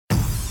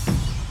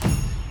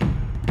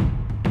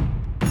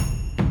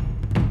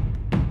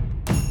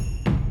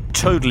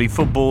Totally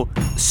Football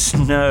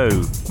Snow.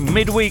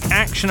 Midweek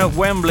action at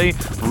Wembley.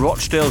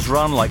 Rochdale's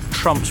run, like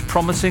Trump's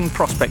promising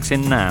prospects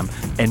in Nam,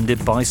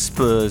 ended by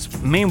Spurs.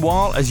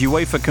 Meanwhile, as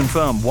UEFA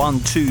confirm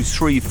 1, 2,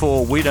 3,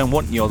 4, we don't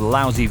want your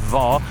lousy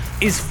VAR,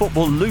 is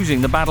football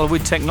losing the battle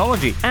with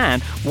technology?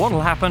 And what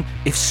will happen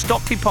if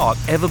Stockley Park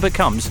ever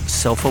becomes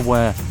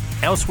self-aware?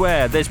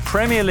 Elsewhere, there's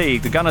Premier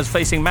League. The Gunners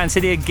facing Man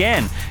City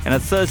again in a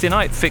Thursday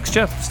night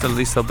fixture. Still, at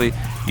least they'll be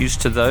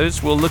used to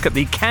those. We'll look at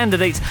the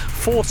candidates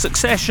for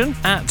succession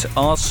at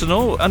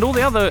Arsenal and all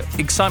the other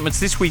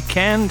excitements this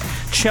weekend.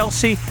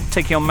 Chelsea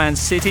taking on Man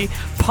City.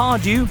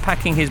 Pardew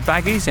packing his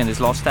baggies in his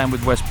last stand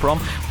with West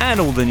Brom. And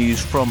all the news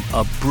from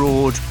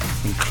abroad,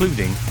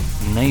 including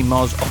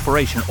Neymar's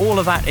operation. All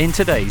of that in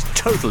today's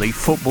Totally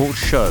Football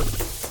Show.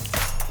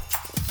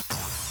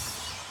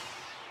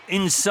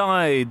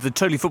 Inside the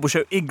Totally Football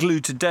Show Igloo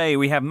today,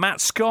 we have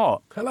Matt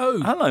Scott. Hello.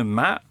 Hello,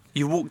 Matt.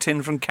 You walked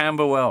in from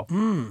Camberwell.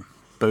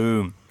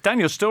 Boom.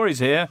 Daniel Story's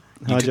here.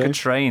 You took a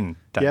train,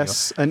 Daniel.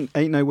 Yes, and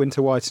ain't no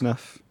winter white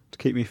enough to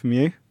keep me from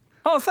you.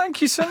 Oh,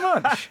 thank you so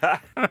much.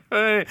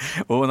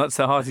 Well, that's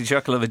the hearty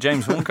chuckle of a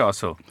James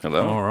Horncastle.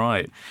 Hello. All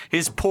right.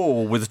 Here's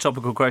Paul with a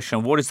topical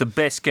question. What is the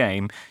best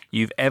game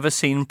you've ever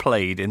seen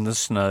played in the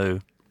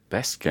snow?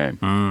 Best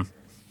game?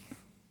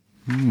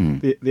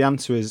 The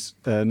answer is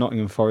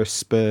Nottingham Forest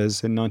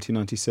Spurs in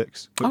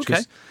 1996. Okay.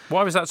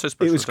 Why was that so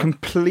special? It was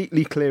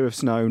completely clear of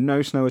snow,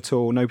 no snow at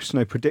all, no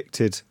snow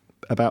predicted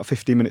about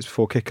 15 minutes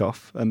before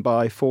kickoff, and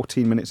by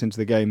 14 minutes into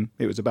the game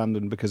it was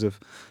abandoned because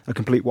of a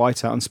complete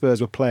whiteout, and Spurs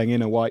were playing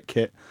in a white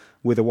kit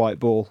with a white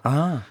ball.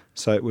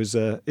 So it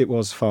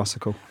was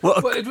farcical.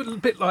 Well, it was a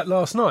bit like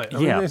last night. I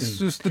mean, it's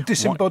just the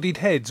disembodied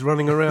heads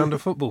running around a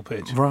football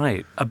pitch.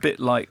 Right, a bit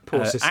like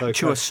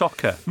Actua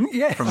Soccer.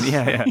 Yeah.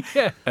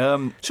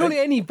 Surely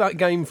any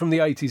game from the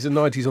 80s and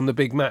 90s on the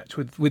big match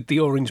with the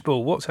orange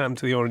ball. What's happened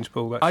to the orange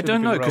ball? I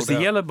don't know, because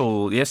the yellow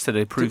ball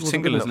yesterday proved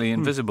singularly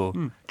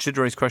invisible. Should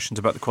raise questions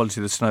about the quality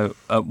of the snow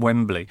at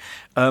Wembley.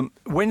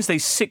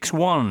 Wednesday's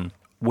 6-1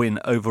 win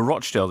over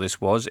Rochdale,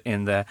 this was,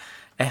 in their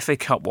FA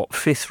Cup,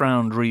 fifth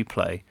round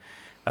replay.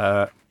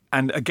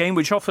 And a game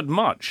which offered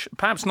much,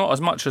 perhaps not as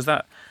much as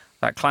that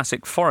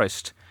classic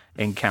Forest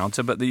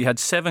encounter, but that you had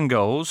 7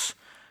 goals.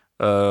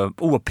 A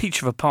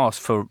peach of a pass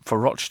for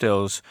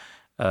Rochdale's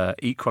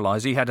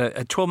equaliser. He had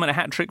a 12-minute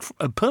hat-trick,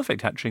 a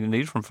perfect hat-trick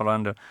indeed, from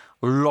Fernando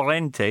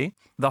Llorente.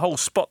 The whole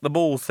spot the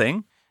ball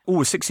thing. A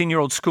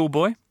 16-year-old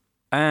schoolboy.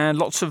 And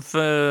lots of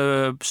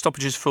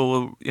stoppages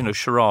for,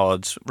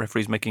 charades,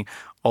 referees making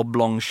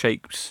oblong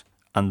shapes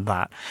and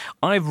that.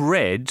 I've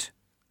read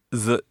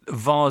that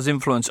VAR's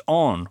influence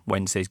on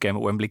Wednesday's game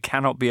at Wembley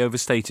cannot be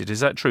overstated. Is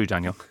that true,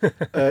 Daniel?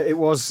 It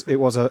was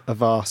a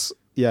VARce.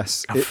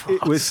 Yes,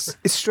 it's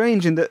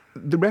strange in that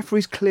the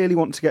referees clearly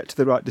want to get to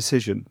the right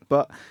decision,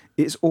 but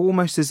it's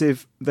almost as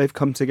if they've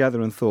come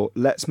together and thought,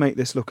 let's make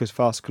this look as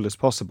farcical as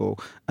possible,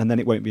 and then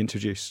it won't be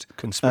introduced.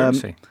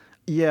 Conspiracy.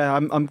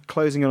 I'm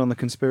closing in on the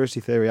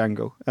conspiracy theory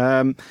angle.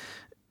 The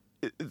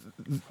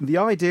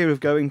idea of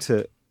going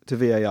to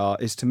VAR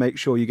is to make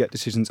sure you get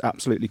decisions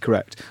absolutely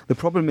correct. The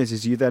problem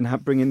is you then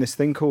bring in this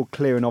thing called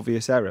clear and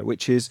obvious error,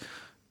 which is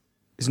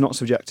not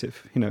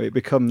subjective. It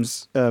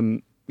becomes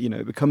a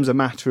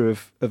matter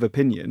of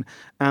opinion.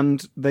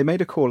 And they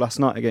made a call last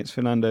night against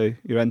Fernando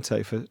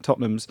Llorente for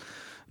Tottenham's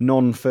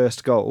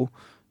non-first goal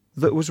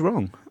that was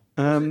wrong.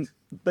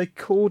 They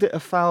called it a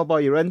foul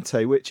by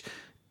Llorente, which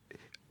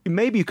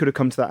maybe you could have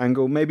come to that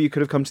angle. Maybe you could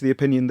have come to the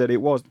opinion that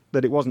it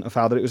wasn't a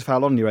foul, that it was a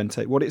foul on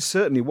Llorente. What it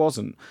certainly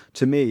wasn't,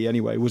 to me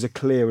anyway, was a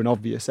clear and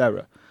obvious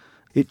error.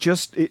 It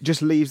just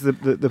leaves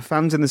the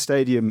fans in the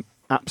stadium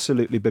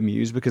absolutely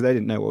bemused because they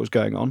didn't know what was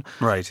going on.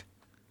 Right.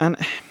 And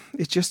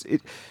it just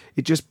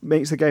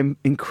makes the game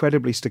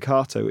incredibly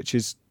staccato, which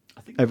is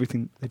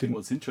everything they didn't.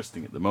 What's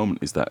interesting at the moment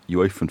is that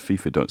UEFA and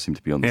FIFA don't seem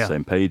to be on the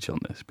same page on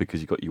this,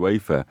 because you've got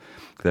UEFA,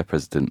 their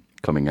president,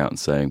 coming out and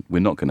saying we're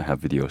not going to have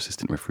video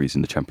assistant referees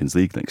in the Champions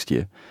League next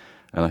year.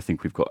 And I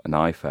think we've got an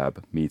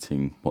IFAB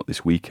meeting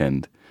this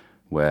weekend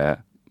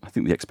where I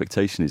think the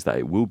expectation is that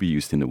it will be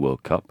used in the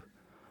World Cup.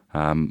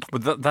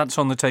 But that's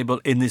on the table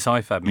in this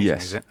IFAB meeting,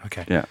 yes. Is it?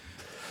 Okay. Yeah.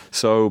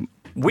 So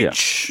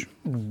which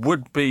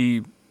would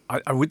be,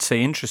 I would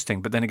say,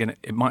 interesting, but then again,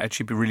 it might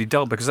actually be really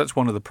dull, because that's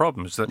one of the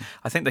problems. That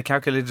I think they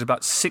calculated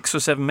about 6 or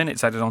 7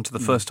 minutes added onto the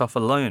first half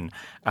alone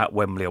at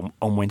Wembley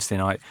on Wednesday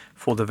night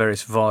for the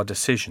various VAR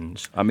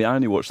decisions. I mean, I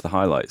only watched the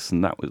highlights,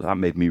 and that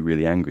made me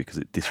really angry because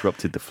it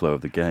disrupted the flow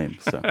of the game.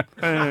 So,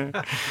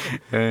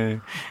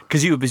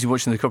 because you were busy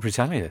watching the Coppa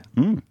Italia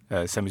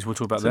semis. We'll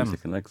talk about them.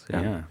 Legs,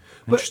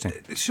 Interesting.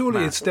 But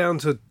surely it's down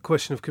to a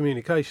question of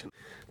communication.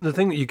 The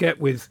thing that you get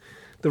with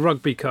the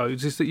rugby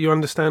codes is that you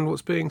understand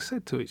what's being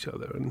said to each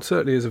other, and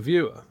certainly as a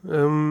viewer,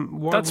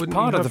 that's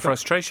part of the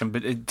frustration.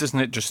 But doesn't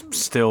it just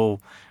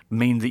still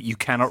mean that you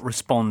cannot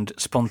respond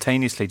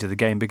spontaneously to the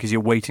game because you're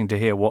waiting to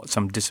hear what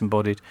some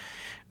disembodied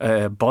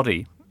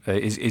body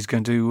is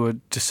going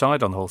to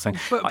decide on the whole thing.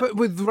 But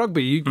with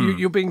rugby,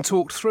 you're being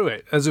talked through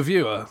it as a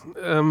viewer.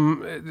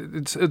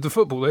 The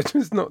football, they're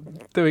just not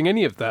doing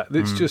any of that.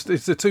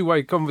 It's a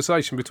two-way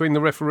conversation between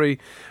the referee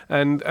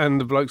and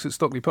the blokes at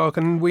Stockley Park,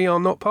 and we are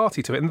not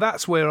party to it. And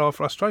that's where our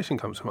frustration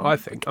comes from, I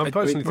think. I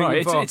personally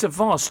think it's a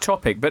vast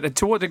topic, but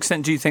to what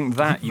extent do you think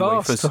that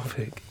vast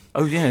topic?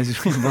 Oh, yeah.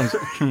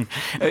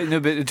 No,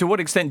 but to what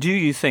extent do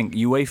you think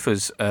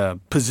UEFA's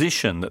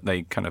position that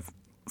they kind of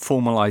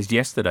formalised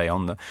yesterday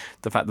on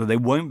the fact that they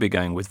won't be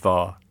going with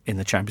VAR in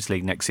the Champions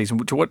League next season,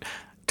 to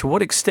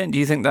what extent do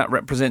you think that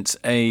represents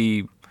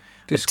a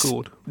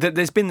discord?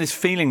 There's been this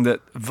feeling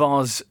that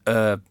VAR's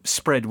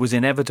spread was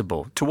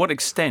inevitable. To what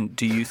extent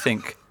do you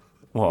think...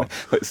 What?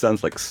 It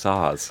sounds like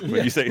SARS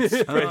when you say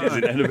spread is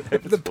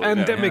inevitable. The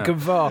pandemic of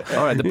VAR.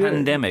 All right, the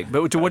pandemic.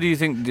 But to what do you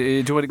think?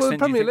 To what extent?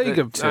 The Premier do you think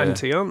League are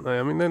anti, aren't they?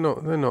 I mean, they're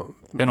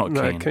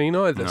not keen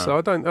either. No. So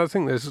I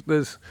think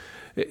there's.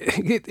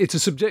 It's a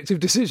subjective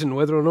decision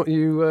whether or not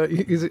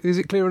is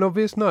it clear and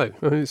obvious? No,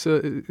 it's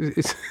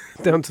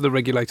down to the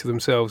regulator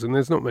themselves, and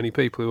there's not many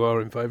people who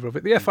are in favour of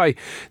it. The FA,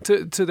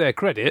 to their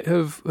credit,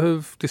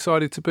 have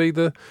decided to be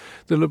the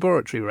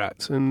laboratory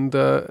rats, and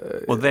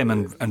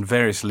them and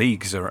various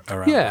leagues are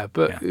around. Yeah,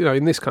 but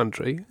in this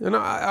country, and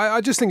I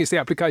just think it's the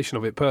application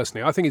of it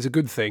personally. I think it's a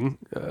good thing.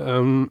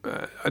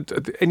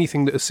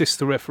 Anything that assists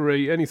the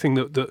referee, anything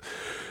that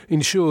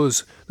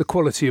ensures the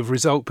quality of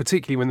result,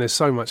 particularly when there's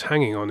so much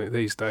hanging on it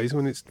these days,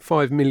 when it's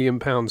 £5 million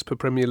per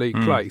Premier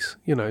League place,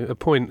 a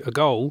point, a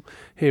goal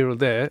here or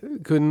there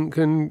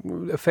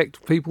can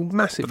affect people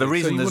massively. But the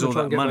reason there's all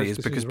that money is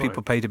because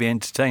people pay to be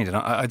entertained, and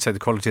I'd say the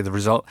quality of the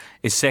result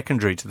is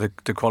secondary to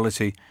the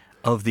quality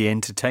of the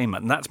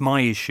entertainment, and that's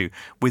my issue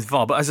with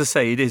VAR. But as I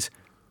say, it is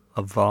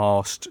a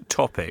vast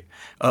topic.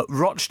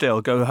 Rochdale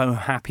go home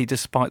happy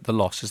despite the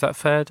loss. Is that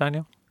fair,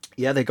 Daniel?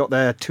 Yeah, they got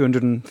their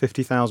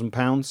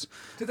 £250,000.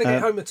 Did they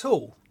get home at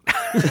all?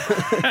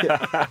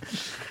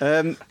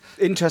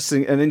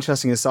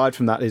 Interesting aside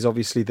from that is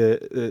obviously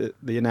the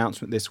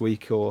announcement this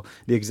week, or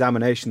the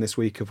examination this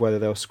week, of whether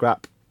they'll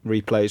scrap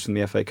replays from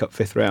the FA Cup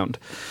 5th round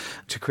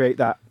to create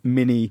that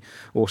mini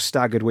or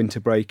staggered winter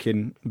break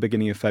in the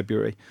beginning of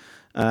February.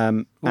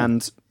 And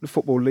the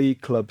Football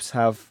League clubs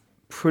have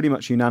pretty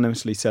much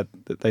unanimously said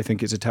that they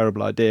think it's a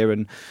terrible idea,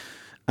 and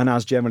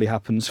as generally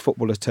happens,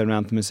 footballers turn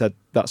around to them and said,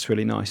 that's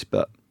really nice,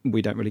 but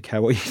we don't really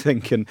care what you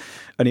think, and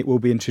it will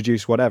be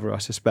introduced whatever, I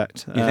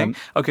suspect. You think?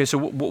 Okay, so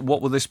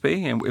what will this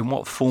be? In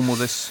what form will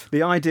this...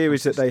 The idea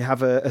is that they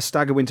have a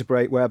staggered winter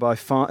break whereby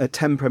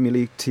 10 Premier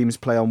League teams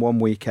play on one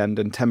weekend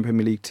and 10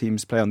 Premier League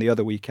teams play on the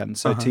other weekend.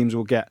 So teams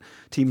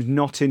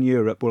not in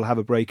Europe will have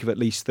a break of at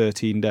least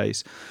 13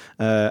 days.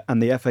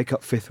 And the FA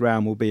Cup 5th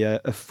round will be a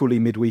fully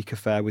midweek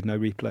affair with no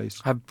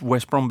replays. Have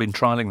West Brom been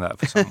trialling that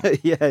for someone?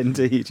 Yeah,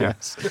 indeed,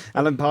 yes.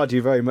 Alan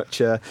Pardew very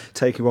much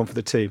taking one for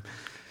the team.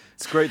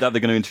 It's great that they're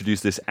going to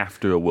introduce this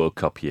after a World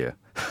Cup year.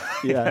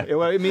 Yeah,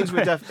 well, it means we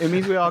are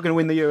going to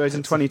win the Euros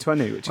in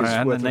 2020, which is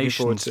and worth the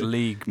Nations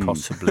League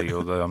possibly,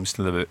 although I'm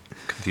still a bit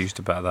confused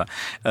about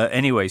that.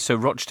 Anyway, so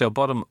Rochdale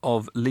bottom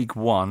of League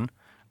One,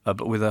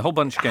 but with a whole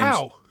bunch of games.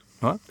 How?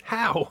 What?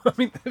 How? I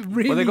mean, they're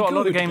really good. Well, they've got a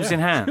lot of games in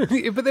hand.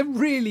 But they're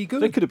really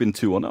good. They could have been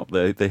 2-1 up.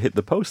 They hit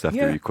the post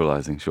after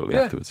equalising shortly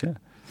afterwards,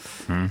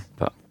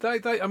 But they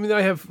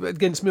have,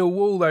 against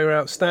Millwall, they were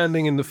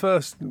outstanding in the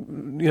first,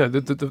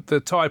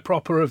 the tie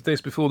proper of this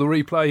before the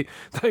replay.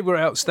 They were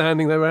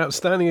outstanding. They were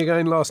outstanding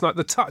again last night.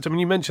 The touch,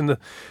 you mentioned the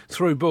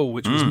through ball,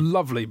 which was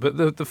lovely, but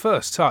the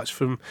first touch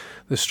from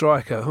the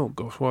striker, oh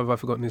gosh, why have I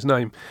forgotten his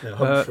name?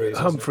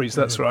 Humphreys,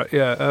 that's right,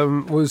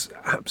 was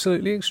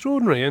absolutely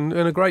extraordinary and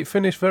a great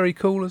finish, very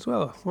cool as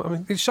well.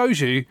 It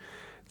shows you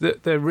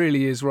that there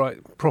really is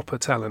proper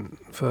talent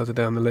further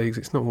down the leagues.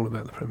 It's not all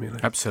about the Premier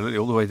League. Absolutely,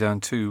 all the way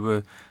down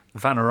to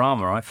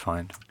Vanarama, I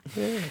find.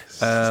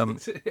 Yes,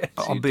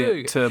 I'll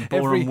be at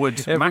Boreham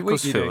Wood,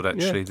 Macclesfield,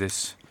 actually,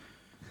 this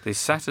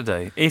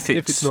Saturday. If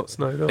it's not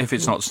snowed off. If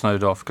it's not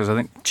snowed off, because I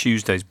think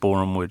Tuesday's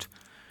Boreham Wood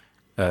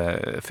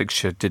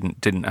fixture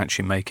didn't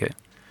actually make it.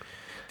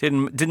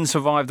 Didn't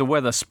survive the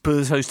weather.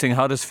 Spurs hosting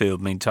Huddersfield,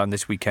 meantime,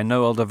 this weekend.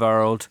 No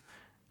Alderweireld.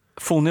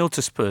 4-0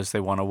 to Spurs, they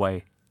won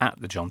away at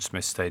the John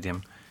Smith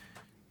Stadium.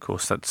 Of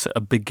course, that's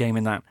a big game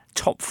in that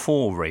top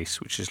 4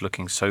 race, which is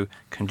looking so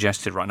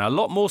congested right now. A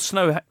lot more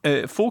snow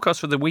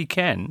forecast for the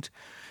weekend.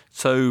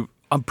 So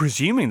I'm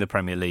presuming the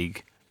Premier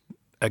League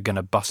are going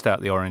to bust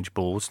out the orange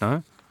balls,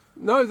 no?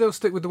 No, they'll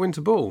stick with the winter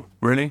ball.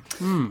 Really?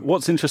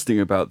 What's interesting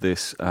about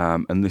this,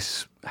 and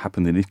this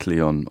happened in Italy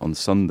on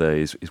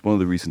Sunday, is one of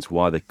the reasons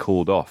why they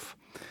called off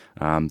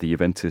the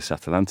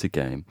Juventus-Atalanta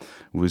game,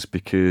 was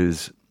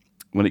because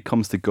when it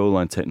comes to goal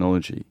line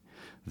technology,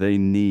 they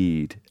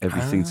need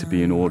everything to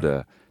be in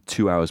order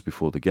 2 hours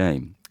before the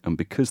game, and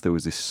because there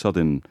was this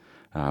sudden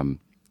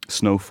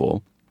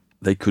snowfall,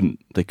 they couldn't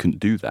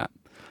do that,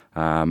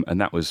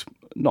 and that was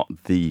not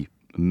the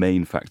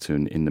main factor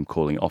in them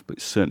calling it off, but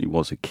it certainly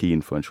was a key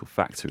influential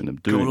factor in them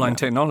doing goal line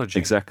technology.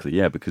 Exactly,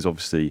 yeah, because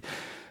obviously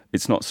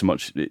it's not so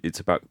much,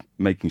 it's about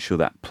making sure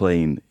that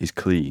plane is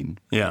clean,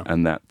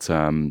 and that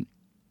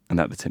and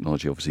that the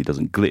technology obviously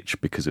doesn't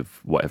glitch because of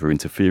whatever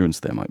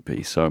interference there might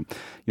be. So,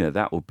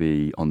 that will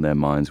be on their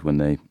minds when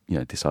they,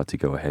 decide to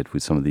go ahead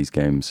with some of these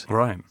games.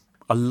 Right.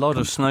 A lot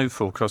of snow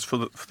forecast for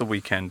the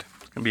weekend.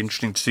 It's going to be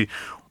interesting to see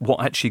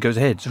what actually goes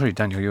ahead. Sorry,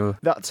 Daniel,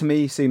 That to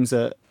me seems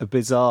a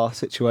bizarre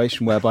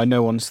situation whereby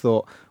no one's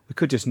thought we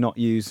could just not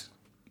use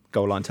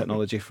goal line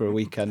technology for a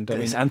weekend.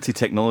 It's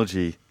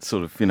anti-technology,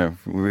 sort of,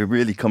 we're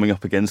really coming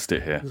up against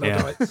it here.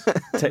 Luddites.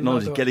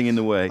 Technology Luddites. getting in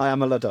the way. I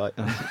am a Luddite.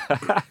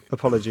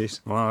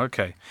 Apologies. Well,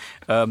 okay.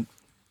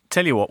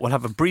 Tell you what, we'll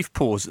have a brief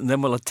pause and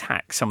then we'll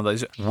attack some of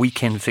those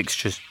weekend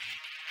fixtures.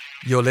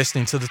 You're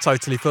listening to the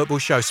Totally Football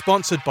Show,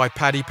 sponsored by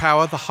Paddy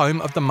Power, the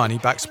home of the Money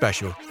Back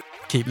Special.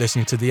 Keep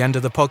listening to the end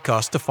of the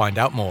podcast to find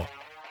out more.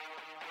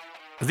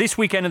 This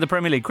weekend in the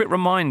Premier League, quick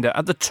reminder,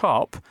 at the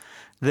top,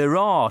 there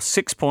are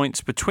 6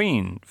 points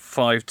between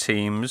 5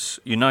 teams,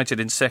 United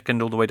in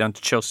second all the way down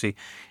to Chelsea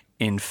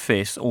in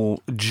fifth,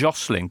 all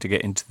jostling to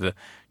get into the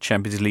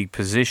Champions League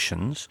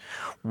positions.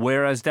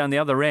 Whereas down the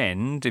other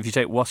end, if you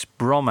take West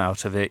Brom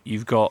out of it,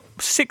 you've got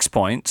 6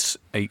 points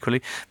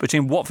equally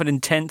between Watford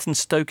in 10th and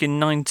Stoke in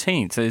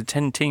 19th. So there are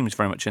 10 teams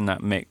very much in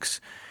that mix.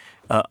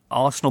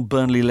 Arsenal,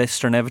 Burnley,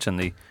 Leicester and Everton,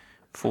 the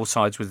 4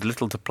 sides with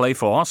little to play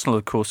for. Arsenal,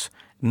 of course,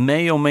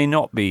 may or may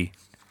not be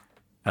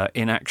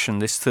in action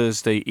this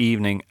Thursday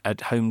evening at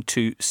home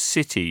to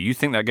City. You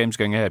think that game's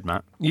going ahead,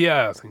 Matt?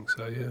 Yeah, I think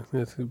so. Yeah,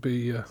 there'd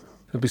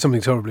be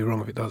something terribly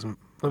wrong if it doesn't.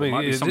 I mean,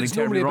 Might be something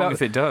terribly wrong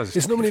if it does.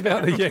 It's normally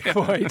about the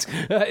quite.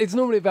 It's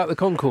normally about the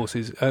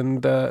concourses,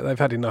 and they've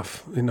had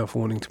enough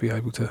warning to be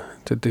able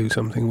to do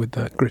something with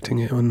that, gritting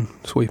it and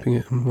sweeping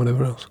it and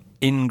whatever else.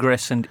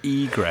 Ingress and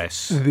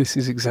egress. This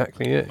is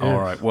exactly it. Yeah. All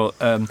right. Well,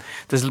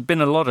 there's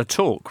been a lot of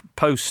talk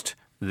post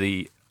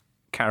the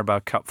Carabao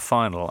Cup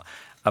final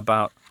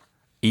about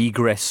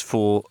egress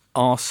for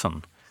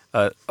Arsenal.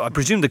 I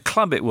presume the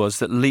club it was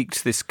that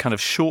leaked this kind of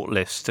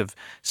shortlist of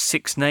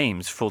 6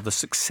 names for the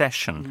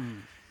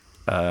succession,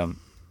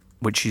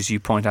 which, as you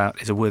point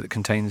out, is a word that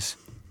contains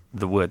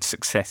the word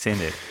success in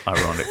it,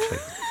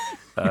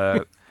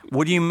 ironically.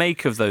 What do you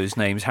make of those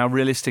names? How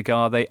realistic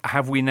are they?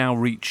 Have we now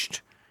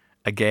reached,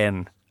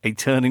 again, a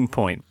turning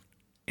point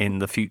in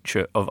the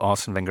future of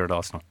Arsene Wenger at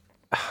Arsenal?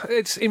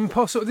 It's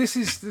impossible. This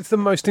is the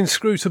most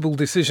inscrutable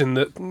decision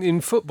that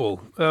in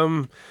football.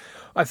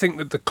 I think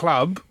that the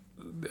club,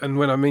 and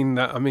when I mean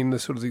that, I mean the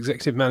sort of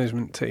executive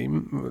management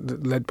team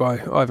led by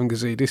Ivan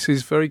Gazidis,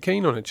 is very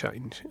keen on a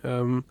change.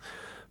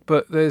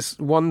 But there's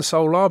one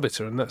sole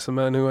arbiter, and that's the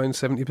man who owns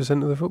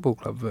 70% of the football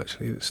club,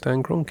 virtually, that's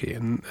Stan Kroenke.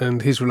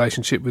 And his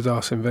relationship with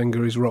Arsene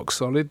Wenger is rock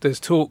solid. There's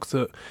talk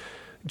that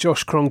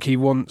Josh Kroenke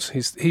wants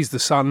he's the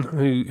son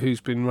who's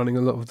been running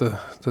a lot of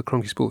the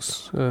Kroenke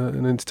Sports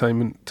and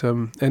Entertainment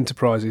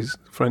enterprises,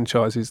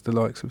 franchises, the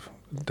likes of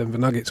Denver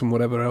Nuggets and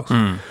whatever else.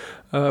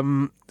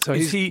 So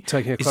he's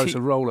taking a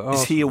closer role at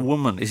Arsenal. Is he a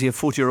woman? Is he a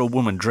 40-year-old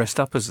woman dressed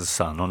up as the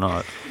son or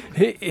not?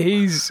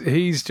 He's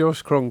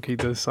Josh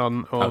Kroenke, the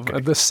son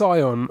of the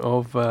scion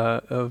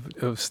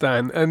of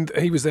Stan, and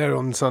he was there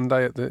on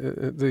Sunday at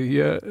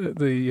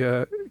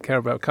the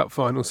Carabao Cup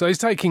final. So he's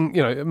taking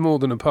more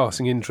than a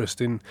passing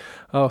interest in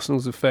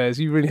Arsenal's affairs.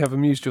 You really have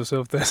amused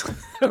yourself there,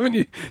 haven't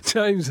you,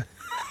 James?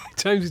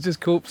 James is just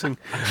corpsing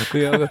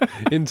the other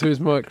into his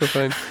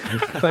microphone.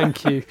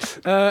 Thank you.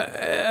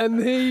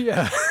 And he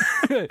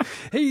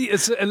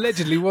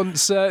allegedly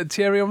wants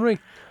Thierry Henry.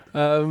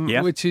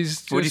 Which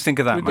is what do you think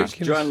of that, ridiculous.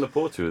 Matt? Joan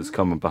Laporta has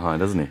come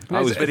behind, hasn't he?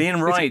 But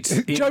Ian Wright.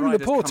 Joan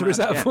Laporta, is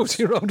that a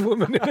 40-year-old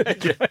woman?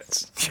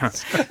 Yes.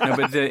 No,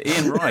 but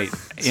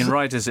Ian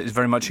Wright is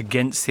very much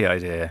against the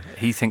idea.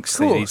 He thinks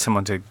they need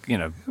someone to,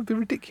 it would be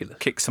ridiculous.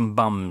 Kick some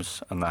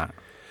bums and that.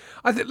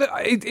 I think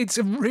it's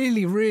a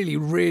really, really,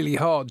 really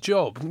hard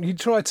job. You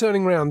try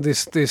turning around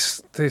this.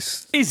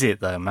 Is it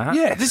though, Matt?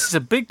 Yes. This is a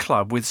big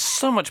club with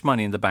so much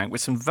money in the bank,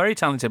 with some very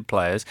talented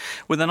players,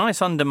 with a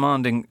nice,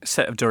 undemanding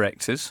set of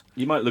directors.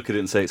 You might look at it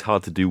and say it's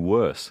hard to do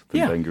worse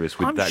than Wenger is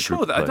with that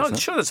group of players. I'm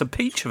sure that's a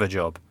peach of a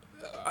job.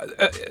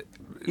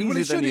 Well,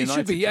 it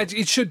should be.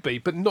 It should be,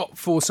 but not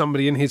for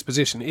somebody in his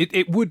position.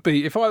 It would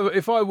be if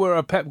I were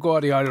a Pep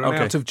Guardiola and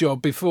out of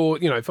job before,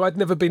 if I'd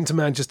never been to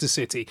Manchester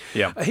City.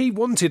 Yeah. He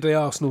wanted the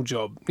Arsenal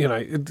job.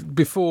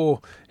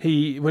 Before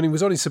when he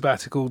was on his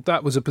sabbatical,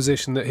 that was a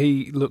position that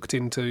he looked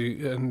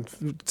into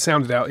and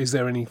sounded out: is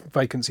there any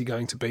vacancy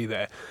going to be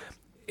there?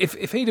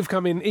 If he'd have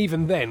come in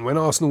even then, when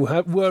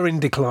Arsenal were in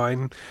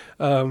decline.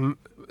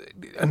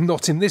 And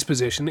not in this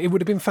position, it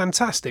would have been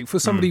fantastic for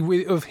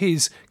somebody of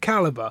his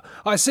calibre.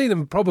 I see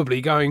them probably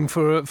going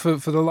for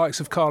the likes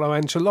of Carlo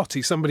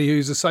Ancelotti, somebody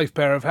who's a safe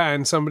pair of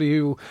hands, somebody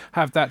who will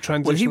have that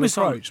transition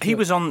approach. He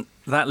was on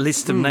that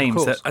list of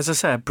names that, as I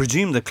say, I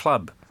presume the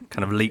club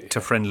kind of leaked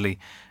to friendly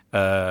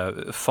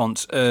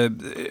fonts.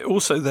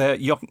 Also there,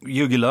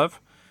 Jogi Löw,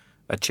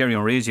 Thierry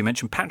Henry, as you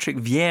mentioned, Patrick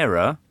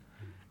Vieira,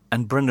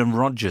 and Brendan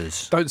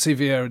Rodgers. Don't see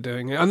Vieira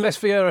doing it. Unless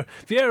Vieira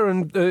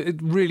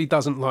really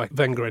doesn't like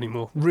Wenger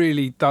anymore.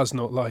 Really does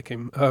not like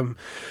him.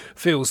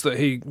 Feels that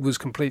he was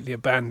completely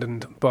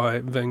abandoned by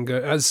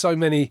Wenger, as so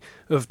many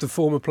of the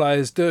former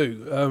players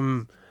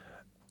do.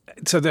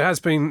 So there has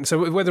been.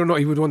 So whether or not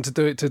he would want to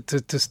do it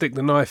to stick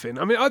the knife in.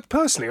 I mean,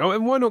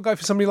 why not go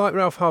for somebody like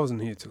Ralph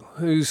Hasenhüttl,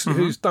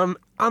 who's done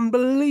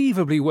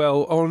unbelievably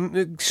well on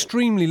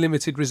extremely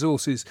limited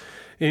resources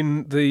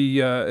in the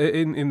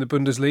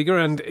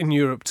Bundesliga and in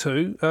Europe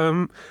too.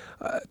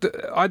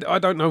 I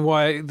don't know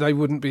why they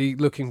wouldn't be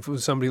looking for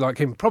somebody like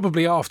him.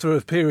 Probably after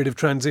a period of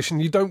transition,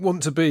 you don't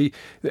want to be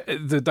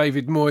the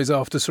David Moyes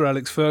after Sir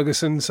Alex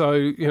Ferguson.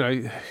 So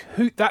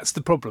that's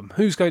the problem.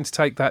 Who's going to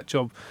take that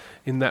job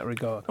in that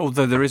regard?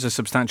 Although there is a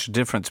substantial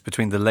difference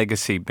between the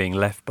legacy being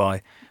left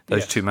by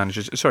those two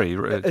managers. Sorry,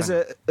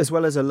 as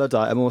well as a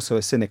Luddite, I'm also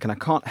a cynic, and I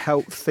can't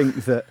help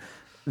think that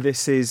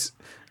this is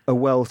a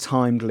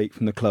well-timed leak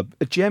from the club.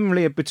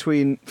 Generally,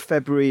 between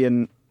February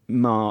and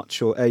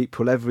March or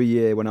April every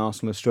year when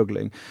Arsenal are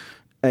struggling,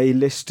 a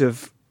list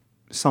of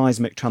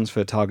seismic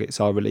transfer targets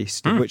are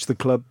released, of which the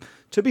club,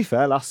 to be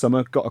fair, last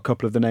summer got a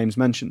couple of the names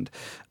mentioned.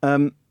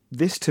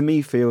 This to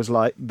me feels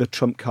like the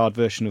trump card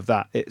version of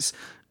that. It's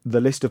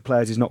the list of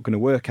players is not going to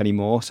work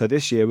anymore, so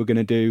this year we're going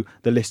to do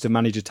the list of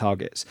manager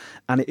targets,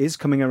 and it is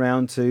coming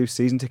around to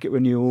season ticket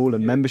renewal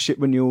and membership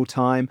renewal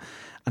time,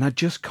 and I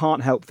just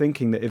can't help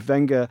thinking that if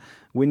Wenger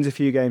wins a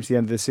few games at the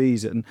end of the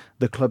season,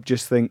 the club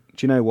just think,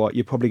 do you know what,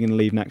 you're probably going to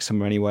leave next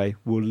summer anyway,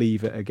 we'll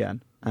leave it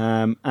again.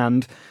 And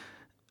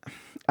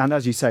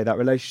as you say, that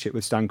relationship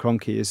with Stan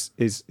Kroenke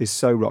is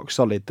so rock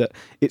solid that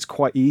it's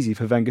quite easy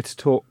for Wenger to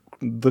talk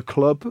the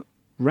club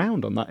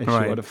round on that issue,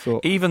 right. I'd have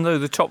thought. Even though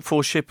the top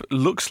four ship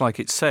looks like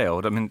it's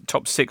sailed, I mean,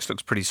 top six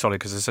looks pretty solid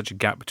because there's such a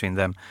gap between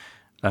them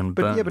and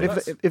Burnley.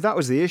 But if that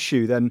was the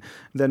issue, then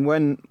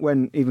when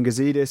even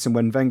Gazidis and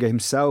when Wenger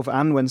himself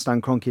and when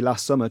Stan Kroenke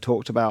last summer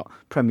talked about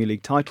Premier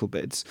League title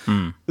bids,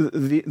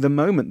 the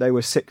moment they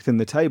were sixth in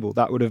the table,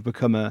 that would have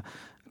become a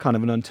kind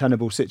of an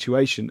untenable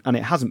situation, and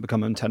it hasn't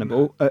become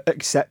untenable,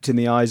 except in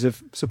the eyes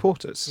of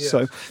supporters. Yes.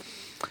 So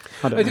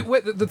I don't know.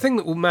 The thing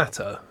that will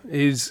matter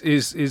is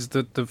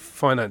the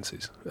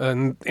finances.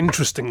 And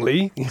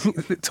interestingly,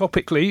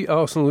 topically,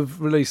 Arsenal have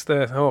released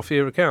their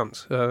half-year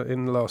accounts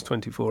in the last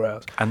 24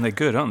 hours. And they're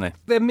good, aren't they?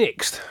 They're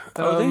mixed.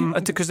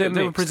 Because they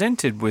were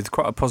presented with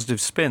quite a positive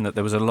spin that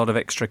there was a lot of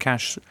extra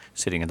cash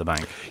sitting in the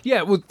bank.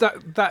 Yeah, well,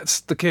 that's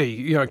the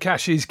key.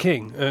 Cash is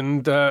king,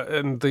 and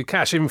the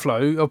cash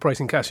inflow,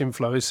 operating cash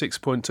inflow, is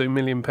 £6.2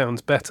 million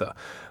better.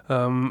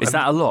 Is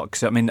that a lot?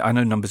 Because I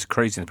know numbers are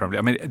crazy in the Premier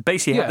League. I mean,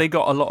 basically, have they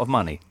got a lot of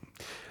money?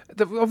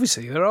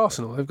 Obviously, they're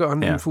Arsenal. They've got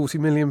 £140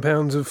 million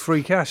of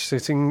free cash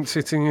sitting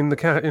in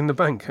the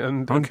bank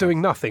and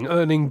doing nothing,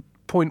 earning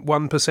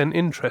 0.1%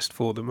 interest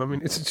for them. I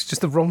mean, it's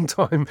just the wrong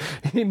time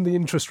in the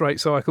interest rate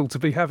cycle to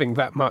be having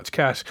that much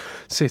cash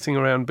sitting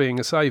around being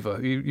a saver.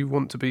 You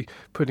want to be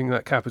putting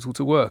that capital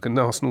to work, and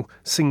Arsenal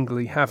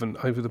singly haven't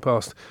over the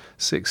past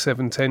 6,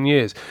 7, 10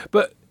 years.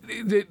 But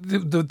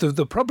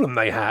the problem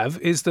they have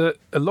is that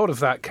a lot of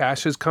that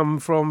cash has come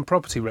from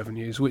property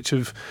revenues, which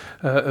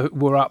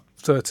were up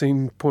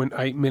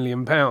 £13.8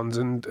 million,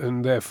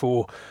 and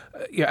therefore,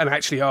 and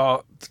actually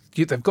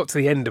they've got to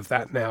the end of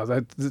that now.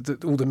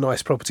 All the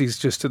nice properties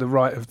just to the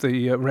right of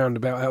the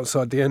roundabout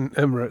outside the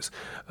Emirates,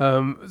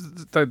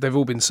 they've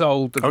all been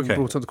sold. They've been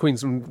brought on the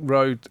Queensland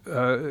Road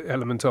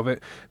element of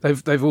it.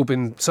 They've all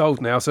been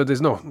sold now, so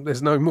there's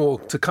no more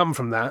to come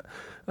from that.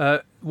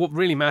 What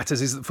really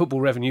matters is that football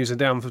revenues are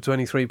down for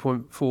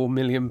 £23.4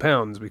 million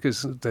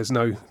because there's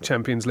no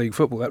Champions League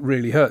football. That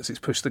really hurts. It's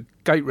pushed the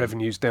gate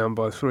revenues down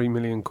by £3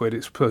 million.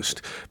 It's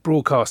pushed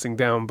broadcasting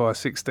down by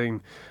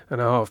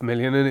 £16.5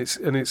 million,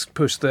 and it's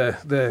pushed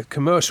their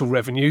commercial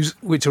revenues,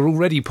 which are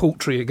already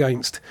paltry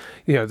against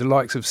the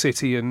likes of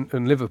City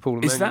and Liverpool.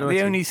 And is that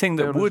the only thing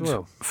that would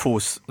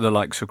force the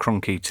likes of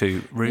Kroenke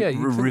to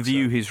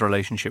review his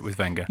relationship with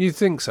Wenger? You'd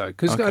think so,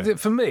 because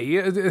for me,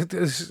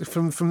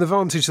 from the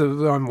vantage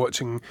that I'm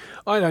watching,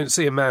 I don't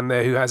see a man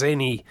there who has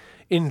any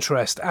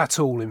interest at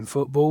all in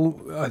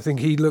football. I think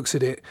he looks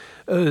at it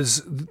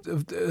as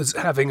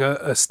having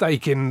a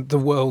stake in the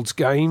world's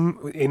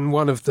game, in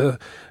one of the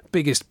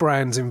biggest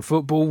brands in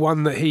football,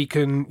 one that he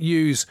can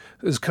use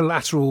as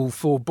collateral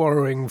for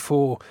borrowing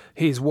for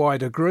his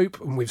wider group,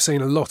 and we've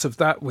seen a lot of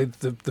that with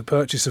the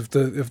purchase of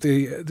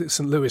the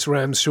St. Louis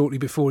Rams shortly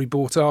before he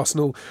bought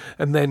Arsenal,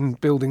 and then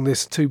building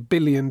this $2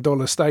 billion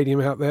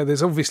stadium out there.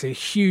 There's obviously a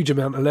huge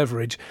amount of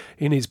leverage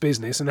in his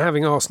business, and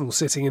having Arsenal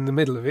sitting in the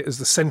middle of it as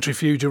the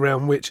centrifuge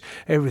around which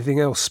everything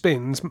else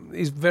spins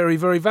is very,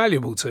 very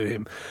valuable to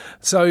him.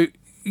 So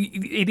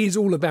it is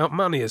all about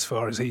money as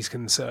far as he's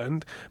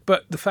concerned,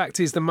 but the fact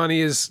is the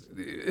money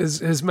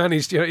has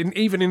managed,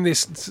 even in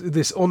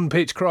this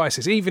on-pitch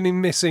crisis, even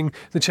in missing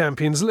the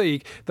Champions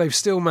League, they've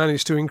still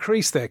managed to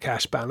increase their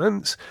cash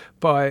balance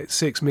by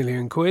 £6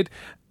 million,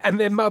 and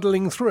they're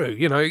muddling through.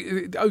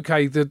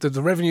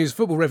 The revenues,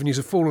 football revenues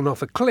have fallen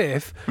off a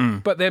cliff,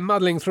 but they're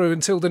muddling through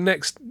until the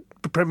next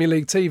Premier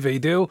League TV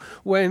deal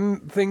when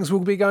things will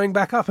be going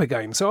back up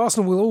again. So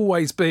Arsenal will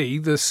always be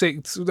the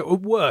sixth,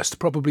 at worst,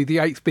 probably the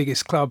eighth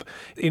biggest club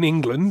in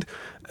England.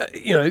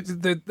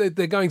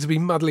 They're going to be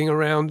muddling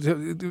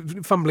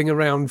around, fumbling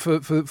around for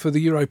the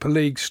Europa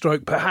League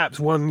stroke.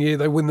 Perhaps one year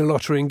they win the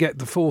lottery and get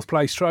the fourth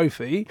place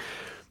trophy.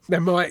 They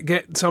might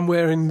get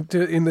somewhere in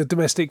the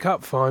domestic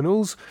cup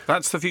finals.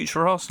 That's the future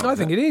for Arsenal. I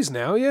think it is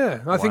now.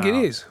 Yeah, I think it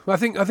is. I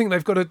think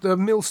they've got a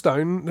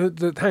millstone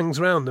that hangs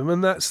around them,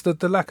 and that's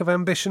the lack of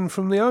ambition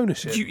from the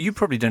ownership. You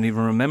probably don't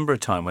even remember a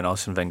time when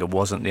Arsene Wenger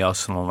wasn't the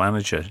Arsenal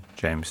manager,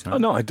 James. No? Oh,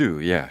 no, I do.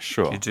 Yeah,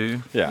 sure. You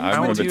do? Yeah, I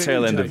remember the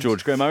tail end of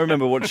George Graham. I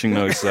remember watching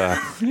those.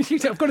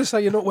 I've got to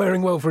say, you're not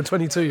wearing well for a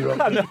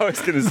 22-year-old. I know. I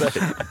was going to say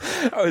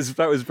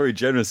that was very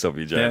generous of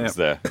you, James.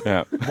 Yeah.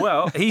 There. Yeah.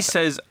 Well, he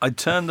says, I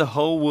turned the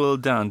whole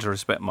world down to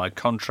respect my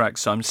contract,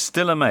 so I'm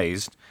still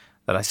amazed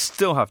that I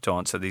still have to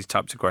answer these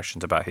types of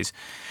questions about his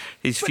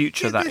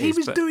future. He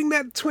was doing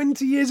that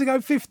 20 years ago,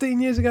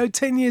 15 years ago,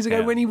 10 years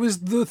ago when he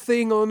was the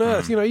thing on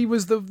earth. You know, he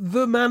was the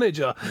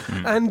manager.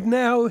 And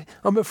now,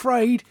 I'm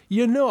afraid,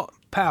 you're not,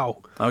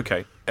 pal.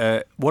 OK.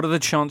 What are the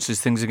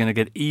chances things are going to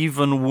get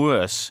even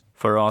worse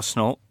for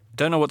Arsenal?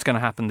 Don't know what's going to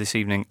happen this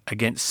evening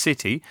against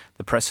City.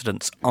 The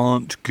precedents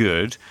aren't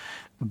good.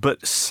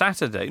 But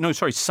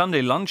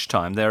Sunday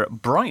lunchtime, they're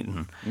at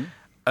Brighton.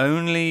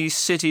 Only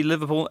City,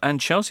 Liverpool and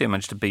Chelsea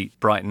managed to beat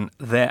Brighton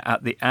there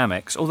at the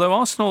Amex. Although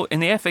Arsenal in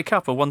the FA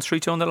Cup have won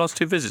 3-2 on their last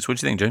two visits. What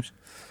do you think, James?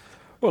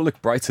 Well,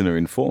 look, Brighton are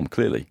in form,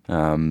 clearly. They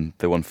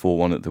won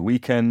 4-1 at the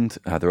weekend.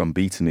 They're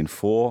unbeaten in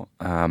 4.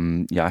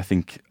 I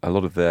think a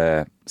lot of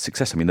their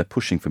success, they're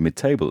pushing for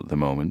mid-table at the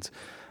moment,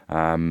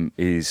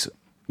 is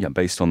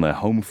based on their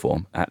home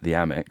form at the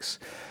Amex.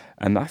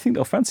 And I think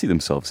they'll fancy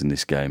themselves in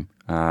this game,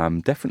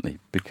 definitely,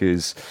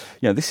 because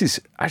this is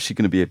actually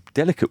going to be a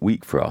delicate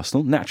week for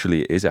Arsenal.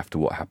 Naturally, it is after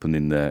what happened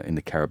in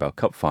the Carabao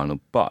Cup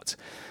final. But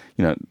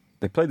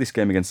they play this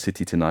game against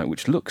City tonight,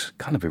 which looks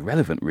kind of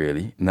irrelevant,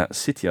 really. And that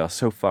City are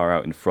so far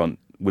out in front.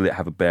 Will it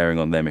have a bearing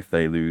on them if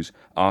they lose?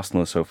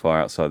 Arsenal are so far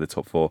outside the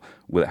top 4.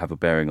 Will it have a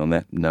bearing on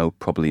them? No,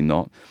 probably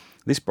not.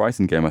 This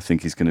Brighton game, I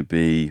think, is going to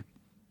be.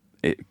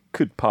 It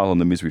could pile on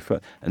the misery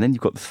first. And then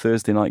you've got the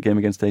Thursday night game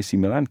against AC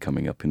Milan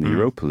coming up in the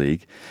Europa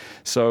League.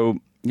 So,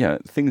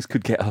 things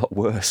could get a lot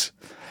worse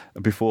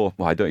before.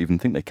 Well, I don't even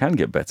think they can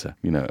get better,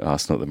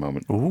 Arsenal at the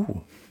moment.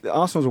 Ooh.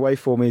 Arsenal's away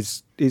form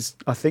is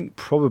I think,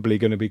 probably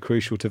going to be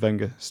crucial to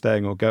Wenger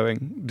staying or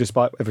going,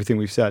 despite everything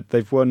we've said.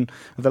 They've won,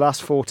 of the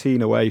last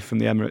 14 away from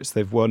the Emirates,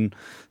 they've won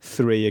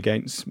 3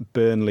 against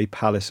Burnley,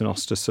 Palace and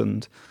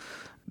Östersund.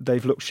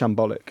 They've looked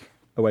shambolic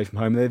away from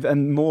home,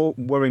 and more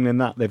worrying than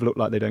that, they've looked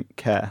like they don't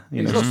care.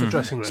 He's lost the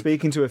dressing room.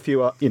 Speaking to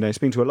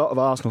a lot of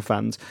Arsenal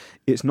fans,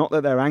 it's not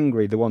that they're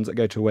angry, the ones that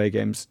go to away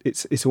games.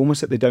 It's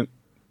almost that they don't.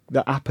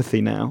 The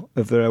apathy now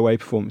of their away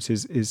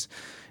performances is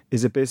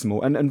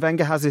abysmal. And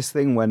Wenger has this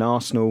thing when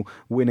Arsenal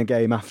win a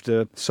game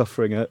after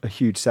suffering a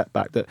huge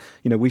setback that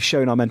we've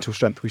shown our mental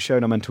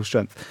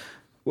strength.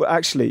 Well,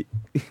 actually,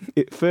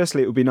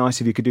 firstly, it would be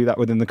nice if you could do that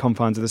within the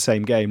confines of the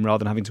same game rather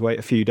than having to wait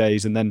a few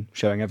days and then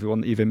showing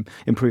everyone that you've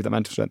improved that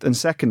mental strength. And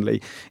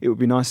secondly, it would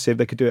be nice to see if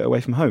they could do it away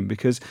from home,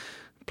 because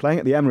playing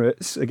at the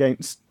Emirates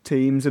against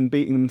teams and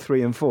beating them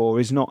 3 and 4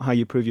 is not how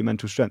you prove your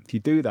mental strength. You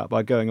do that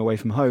by going away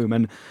from home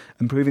and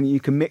proving that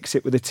you can mix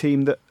it with a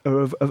team that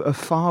are of a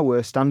far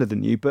worse standard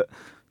than you, but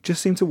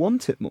just seem to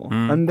want it more.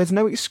 And there's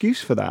no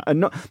excuse for that.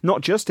 And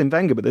not just in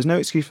Wenger, but there's no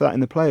excuse for that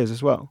in the players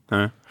as well.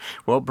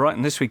 Well,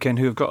 Brighton this weekend,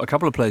 who have got a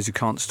couple of players who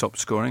can't stop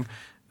scoring.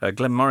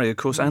 Glenn Murray, of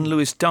course, and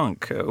Lewis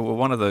Dunk were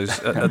one of those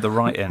at the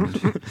right end.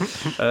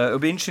 It'll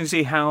be interesting to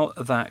see how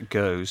that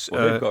goes.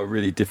 Well, they've got a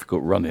really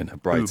difficult run in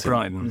at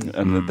Brighton.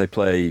 And they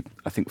play,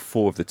 I think,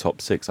 4 of the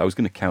top 6. I was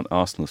going to count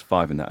Arsenal as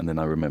 5 in that, and then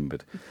I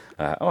remembered.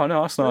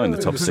 Arsenal are in the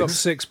top 6. Top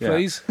 6,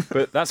 please. Yeah.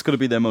 But that's got to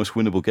be their most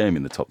winnable game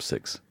in the top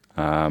 6.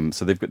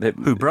 So they've got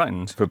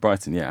Brighton's? For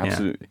Brighton, yeah,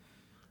 absolutely.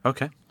 Yeah.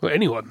 Okay. Well,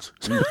 anyone's,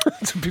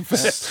 to be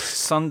fair.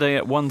 Sunday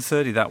at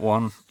 1:30, that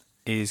one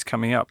is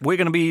coming up. We're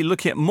going to be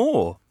looking at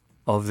more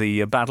of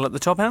the battle at the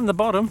top and the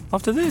bottom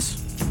after this.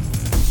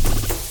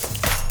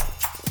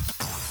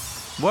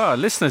 Well,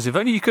 listeners, if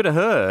only you could have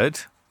heard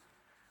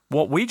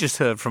what we just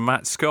heard from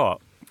Matt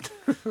Scott,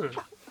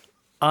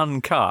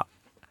 uncut,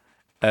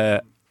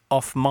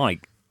 off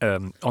mic,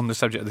 on the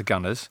subject of the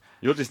Gunners.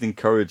 You're just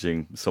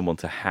encouraging someone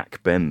to hack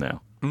Ben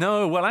now.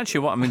 No, well, actually,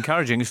 what I'm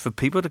encouraging is for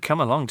people to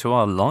come along to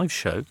our live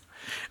show.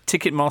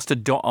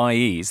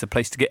 Ticketmaster.ie is the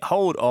place to get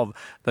hold of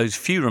those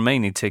few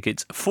remaining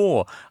tickets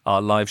for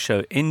our live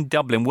show in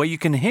Dublin, where you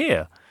can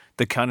hear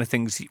the kind of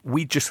things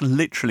we just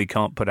literally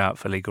can't put out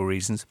for legal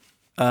reasons.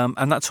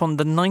 And that's on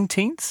the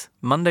 19th,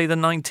 Monday the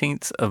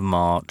 19th of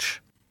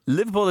March.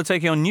 Liverpool are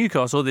taking on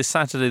Newcastle this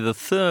Saturday the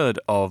 3rd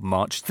of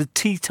March. The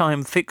tea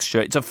time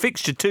fixture. It's a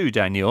fixture too,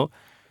 Daniel.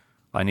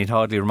 I need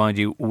hardly remind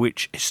you,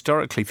 which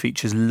historically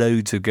features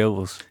loads of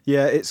goals.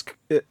 Yeah,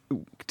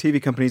 TV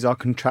companies are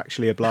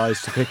contractually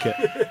obliged to pick it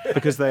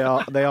because they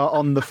are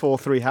on the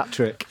 4-3 hat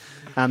trick,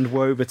 and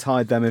woe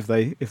betide them if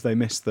they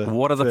miss the.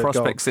 What are the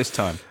prospects goal. This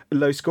time?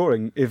 Low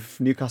scoring. If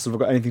Newcastle have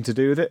got anything to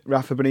do with it,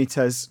 Rafa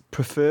Benitez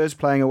prefers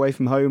playing away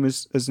from home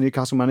as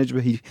Newcastle manager,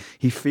 but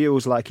he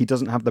feels like he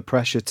doesn't have the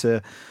pressure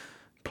to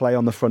play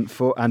on the front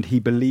foot, and he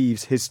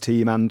believes his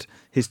team and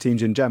his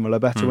teams in general are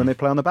better when they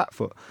play on the back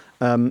foot.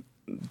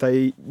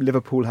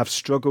 Liverpool have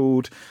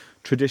struggled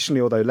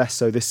traditionally, although less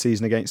so this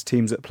season, against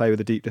teams that play with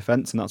a deep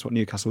defence, and that's what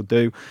Newcastle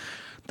do.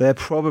 They're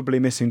probably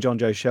missing John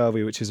Joe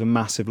Shelby, which is a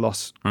massive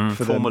loss for them.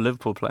 Former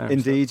Liverpool player.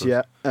 Indeed,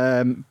 yeah.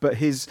 But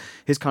his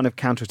kind of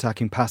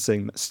counter-attacking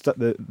passing,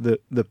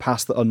 the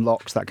pass that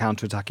unlocks that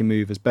counter-attacking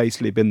move, has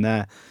basically been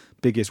their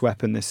biggest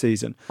weapon this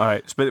season. All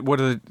right, but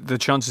what are the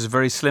chances?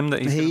 Very slim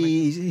that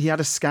he had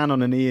a scan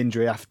on a knee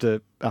injury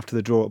after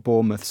the draw at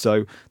Bournemouth,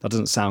 so that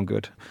doesn't sound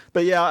good.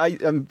 But yeah,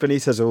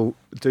 Benitez will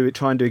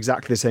try and do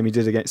exactly the same he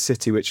did against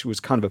City, which was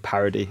kind of a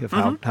parody of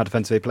how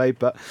defensively they played.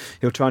 But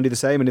he'll try and do the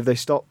same, and if they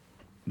stop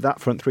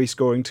that front three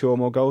scoring 2 or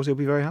more goals, he'll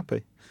be very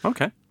happy.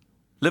 Okay.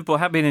 Liverpool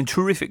have been in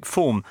terrific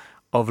form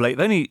of late.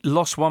 They only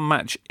lost one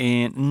match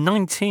in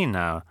 19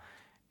 now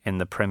in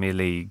the Premier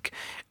League.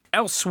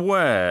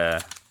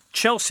 Elsewhere,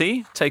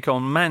 Chelsea take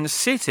on Man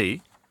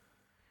City.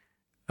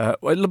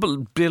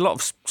 There'll be a lot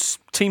of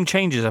team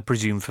changes, I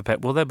presume, for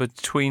Pep. Will there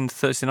between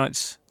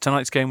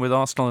tonight's game with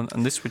Arsenal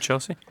and this with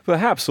Chelsea?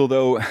 Perhaps,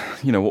 although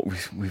what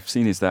we've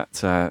seen is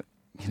that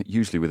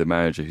usually with a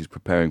manager who's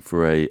preparing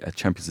for a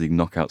Champions League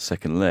knockout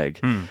second leg,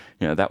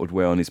 that would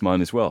weigh on his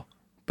mind as well.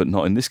 But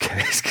not in this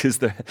case, because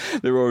they're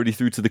already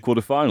through to the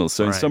quarterfinals.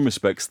 So in some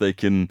respects, they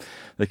can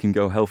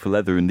go hell for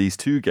leather in these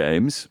 2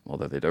 games,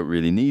 although they don't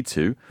really need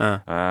to.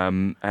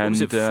 And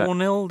was it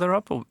 4-0 they're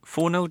up, or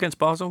 4-0 against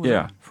Basel?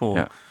 Yeah,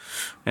 4.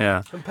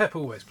 Yeah. And Pep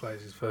always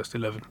plays his first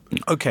 11.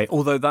 Okay,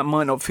 although that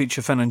might not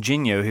feature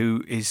Fernandinho,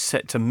 who is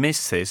set to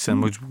miss this,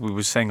 and we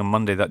were saying on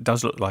Monday that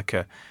does look like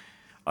a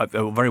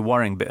very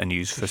worrying bit of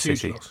news for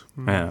City.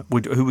 Yeah.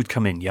 Who would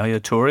come in? Yaya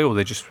Toure, or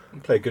they just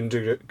play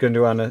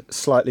Gundogan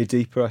slightly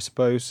deeper, I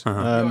suppose.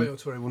 Yaya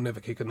Toure will never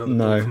kick another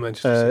ball for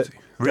Manchester City.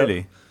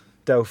 Really?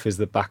 Delph is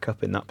the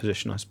backup in that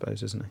position, I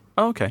suppose, isn't he?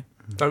 Oh, okay.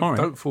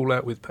 Don't fall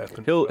out with Pep.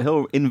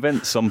 He'll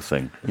invent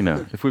something.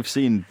 If we've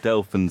seen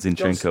Delph and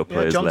Zinchenko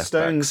play as left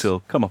backs, he'll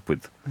come up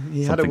with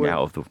something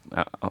out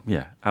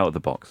of the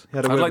box.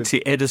 I'd like to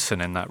see Edison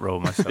in that role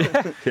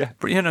myself. Yeah.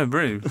 But,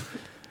 Brew.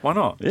 Why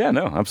not? Yeah,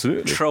 no,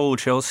 absolutely. Troll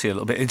Chelsea a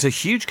little bit. It's a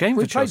huge game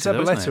for Chelsea.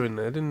 We played Zabaleta in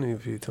there, didn't he, a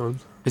few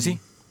times? Is he?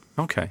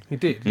 Okay. He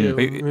did. Yeah.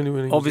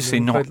 When obviously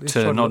not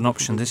an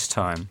option this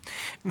time.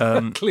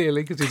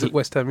 Clearly, because he's at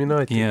West Ham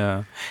United.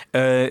 Yeah.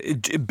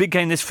 Big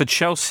game this for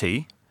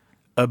Chelsea,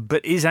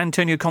 but is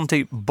Antonio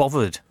Conte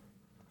bothered?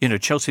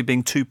 Chelsea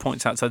being 2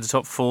 points outside the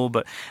top 4,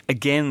 but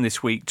again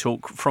this week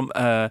talk from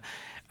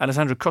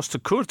Alessandro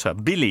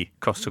Billy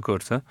Costa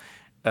Curta,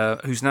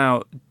 who's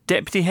now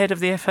deputy head of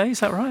the FA,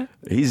 is that right?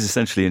 He's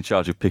essentially in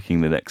charge of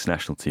picking the next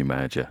national team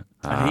manager.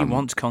 And he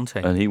wants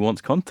Conte.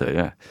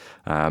 Yeah.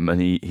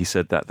 And he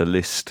said that the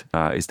list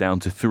is down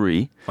to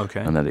 3,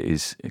 and that it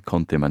is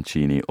Conte,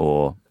 Mancini,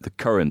 or the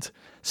current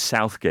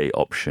Southgate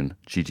option,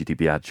 Gigi Di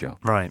Biagio.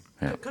 Right.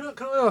 Yeah. Can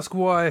I ask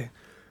why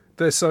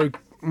they're so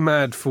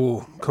mad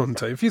for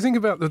Conte? If you think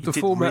about the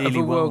format of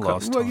the World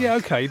Cup, yeah,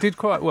 okay, he did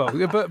quite well.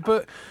 Yeah,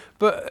 but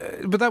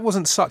that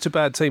wasn't such a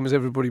bad team as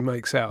everybody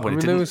makes out. Well,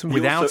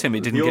 without him,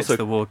 it didn't get to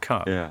the World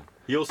Cup. Yeah.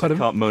 He also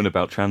can't moan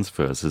about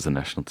transfers as a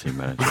national team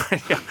manager.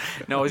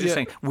 No, I was just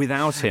saying,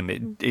 without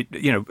him,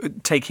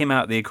 take him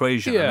out of the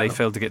equation, and they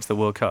failed to get to the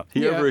World Cup.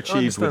 He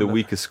overachieved with a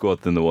weaker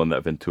squad than the one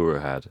that Ventura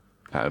had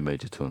at a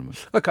major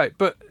tournament. Okay,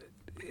 but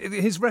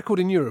his record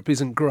in Europe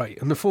isn't great,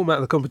 and the format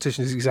of the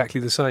competition is exactly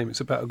the same.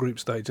 It's about a group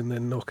stage and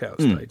then knockout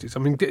stages. I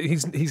mean,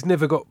 he's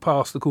never got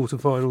past the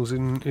quarterfinals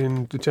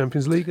in the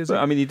Champions League, has he?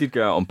 I mean, he did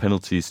go out on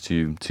penalties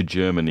to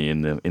Germany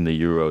in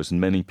the Euros, and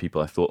many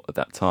people, I thought at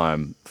that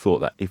time, thought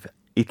that if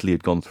Italy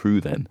had gone through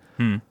then,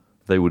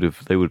 they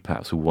would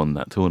perhaps have won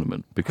that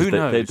tournament. Because who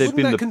knows? Wouldn't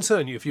that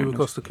concern you if you were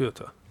Costa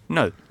Curta?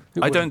 No,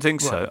 I don't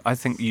think so. I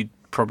think you'd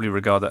probably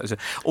regard that as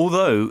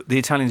although the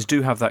Italians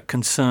do have that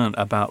concern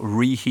about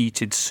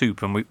reheated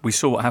soup, and we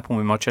saw what happened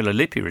when Marcello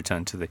Lippi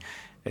returned to the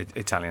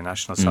Italian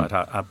national side,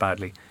 how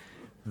badly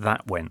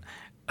that went.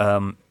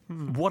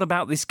 What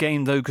about this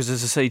game, though? Because,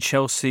 as I say,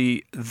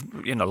 Chelsea,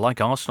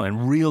 like Arsenal,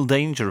 in real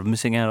danger of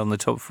missing out on the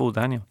top 4,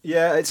 Daniel.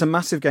 Yeah, it's a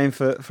massive game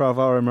for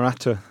Alvaro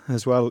Morata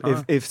as well,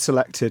 if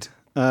selected.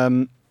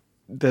 There's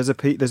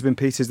been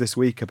pieces this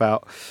week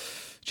about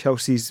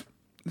Chelsea's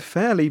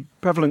fairly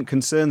prevalent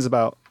concerns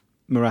about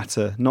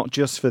Morata, not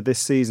just for this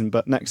season,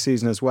 but next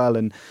season as well,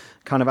 and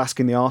kind of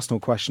asking the Arsenal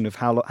question of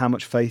how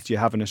much faith do you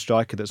have in a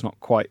striker that's not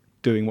quite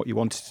doing what you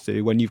wanted to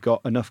do when you've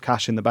got enough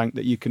cash in the bank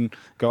that you can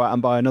go out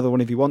and buy another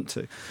one if you want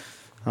to.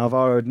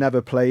 Alvaro had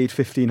never played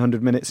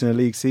 1,500 minutes in a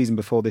league season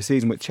before this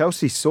season, which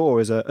Chelsea saw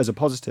as a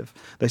positive.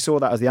 They saw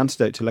that as the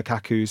antidote to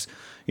Lukaku's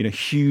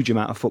huge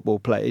amount of football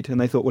played,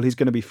 and they thought, well, he's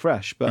going to be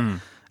fresh. But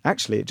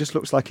actually, it just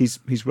looks like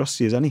he's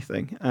rusty as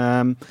anything.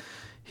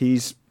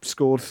 He's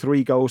scored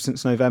 3 goals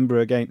since November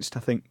against, I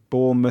think,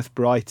 Bournemouth,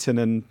 Brighton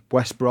and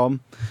West Brom.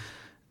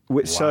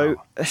 Wow. So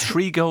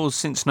 3 goals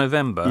since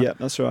November? Yeah,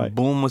 that's right.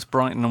 Bournemouth,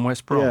 Brighton and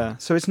West Brom? Yeah,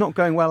 so it's not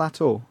going well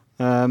at all.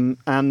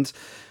 And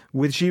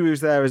with Giroud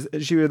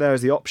there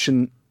as the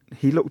option,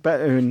 he looked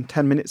better in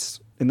 10 minutes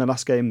in the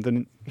last game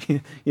than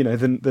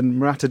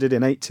Morata did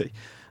in 80.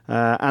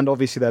 And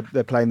obviously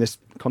they're playing this.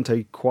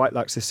 Conte quite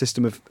likes this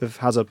system of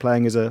Hazard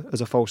playing as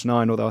a false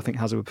nine, although I think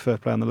Hazard would prefer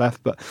to play on the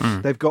left. But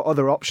they've got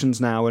other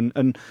options now,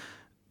 and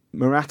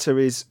Morata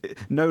is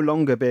no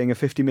longer being a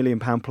 £50 million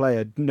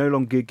player, no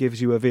longer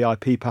gives you a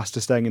VIP pass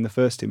to staying in the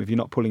first team if you're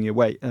not pulling your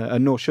weight,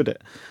 and nor should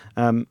it.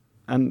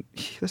 And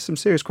there's some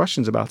serious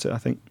questions about it, I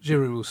think.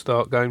 Giroud will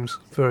start games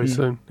very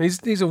soon.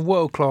 He's a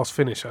world-class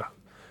finisher.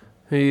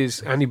 He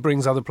is, and he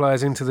brings other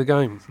players into the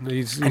game.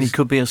 And he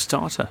could be a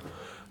starter.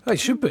 He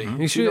should be.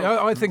 He should.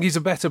 I think he's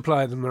a better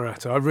player than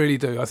Morata. I really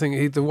do. I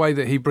think the way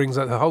that he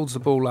holds the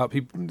ball up,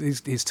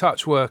 his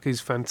touch work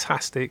is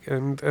fantastic,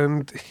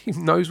 and he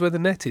knows where the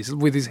net is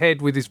with his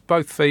head, with his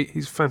both feet.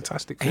 He's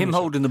fantastic finisher. Him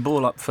holding the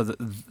ball up for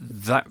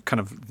that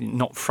kind of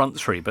not front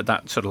three, but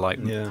that sort of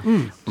like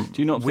Do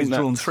you not think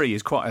withdrawn three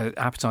is quite an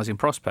appetising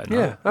prospect? No?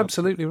 Yeah,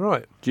 absolutely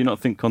right. Do you not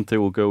think Conte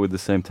will go with the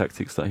same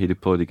tactics that he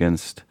deployed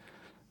against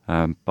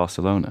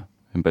Barcelona,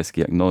 and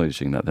basically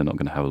acknowledging that they're not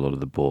going to have a lot of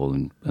the ball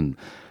and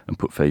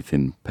put faith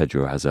in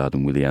Pedro, Hazard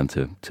and Willian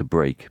to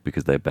break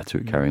because they're better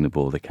at carrying the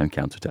ball, they can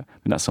counter-attack. I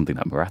mean, that's something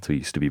that Morata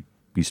used to be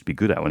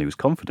good at when he was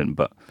confident,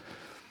 but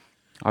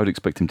I would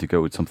expect him to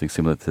go with something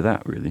similar to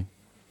that, really.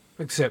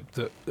 Except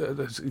that,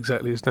 that's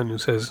exactly as Daniel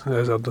says,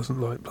 Hazard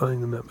doesn't like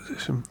playing in that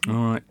position.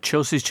 All right.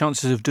 Chelsea's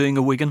chances of doing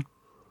a Wigan?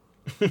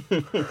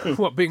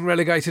 What, being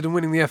relegated and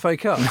winning the FA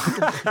Cup?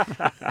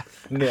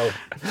 Nil,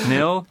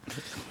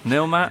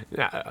 Matt?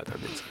 Yeah, I don't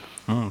think so.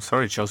 Oh,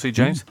 sorry, Chelsea.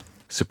 James?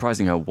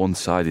 Surprising how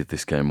one-sided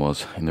this game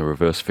was in the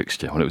reverse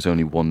fixture when it was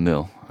only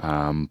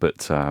 1-0.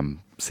 But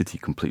City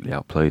completely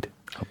outplayed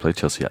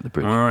Chelsea at the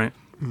Bridge. All right.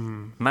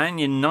 Man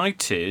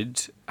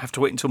United have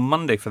to wait until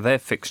Monday for their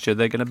fixture.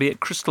 They're going to be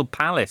at Crystal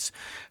Palace,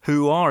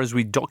 who are, as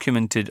we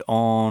documented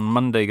on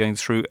Monday, going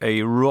through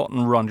a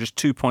rotten run, just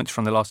 2 points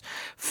from the last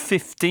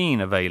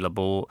 15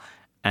 available,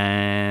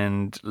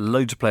 and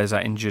loads of players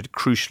are injured,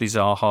 crucially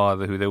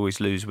Zaha, who they always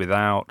lose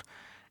without,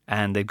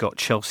 and they've got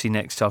Chelsea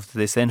next after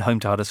this, then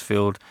home to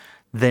Huddersfield,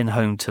 then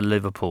home to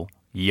Liverpool.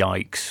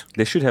 Yikes.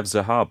 They should have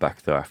Zaha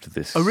back, though, after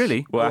this. Oh,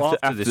 really? Well,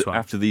 after this one?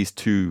 After these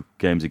two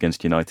games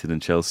against United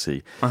and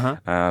Chelsea.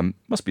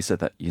 Must be said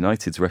that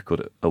United's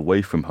record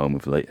away from home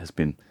of late has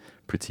been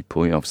pretty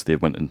poor. Obviously, they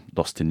went and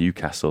lost to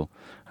Newcastle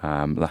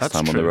last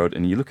time on the road.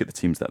 And you look at the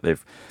teams that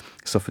they've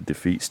suffered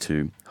defeats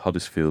to: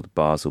 Huddersfield,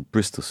 Basel,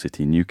 Bristol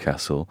City,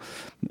 Newcastle.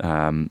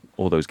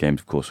 All those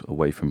games, of course,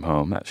 away from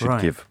home. That should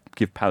give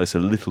Palace a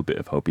little bit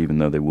of hope, even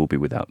though they will be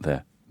without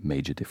their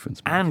major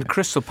difference. And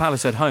Crystal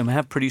Palace at home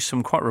have produced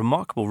some quite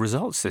remarkable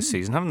results this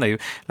season, haven't they?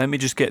 Let me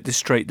just get this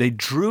straight. They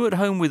drew at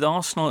home with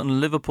Arsenal and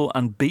Liverpool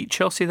and beat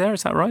Chelsea there,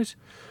 is that right?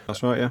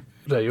 That's right, yeah.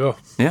 There you are.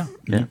 Yeah.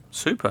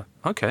 Super.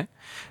 Okay.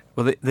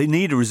 Well, they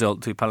need a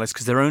result to Palace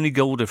because their only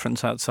goal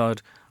difference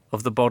outside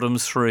of the bottom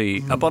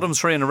three. A bottom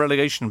three in a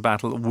relegation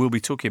battle we'll be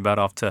talking about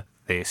after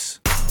this.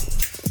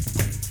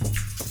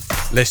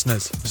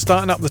 Listeners,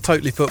 starting up the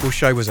Totally Football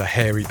Show was a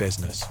hairy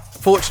business.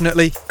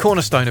 Fortunately,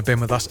 Cornerstone have been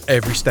with us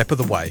every step of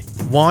the way.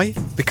 Why?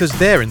 Because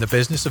they're in the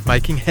business of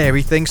making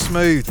hairy things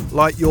smooth,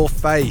 like your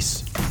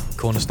face.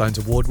 Cornerstone's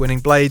award-winning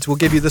blades will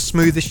give you the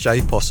smoothest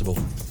shave possible,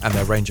 and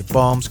their range of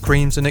balms,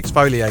 creams and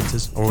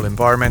exfoliators are all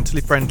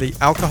environmentally friendly,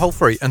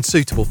 alcohol-free and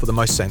suitable for the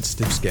most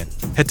sensitive skin.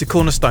 Head to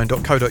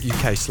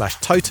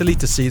cornerstone.co.uk/totally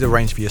to see the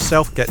range for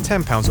yourself, get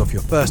 £10 off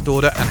your first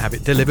order and have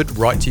it delivered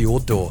right to your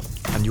door.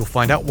 And you'll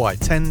find out why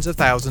tens of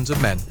thousands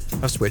of men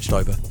have switched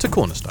over to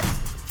Cornerstone.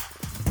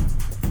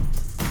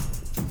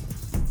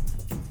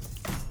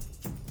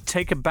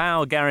 Take a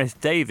bow,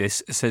 Gareth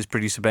Davis, says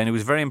producer Ben, who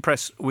was very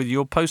impressed with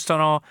your post on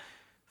our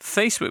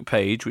Facebook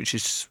page, which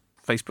is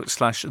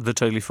Facebook.com/The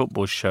Totally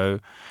Football Show.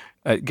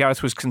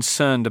 Gareth was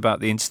concerned about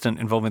the incident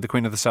involving the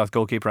Queen of the South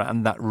goalkeeper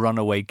and that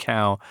runaway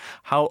cow.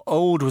 How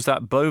old was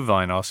that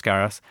bovine, asked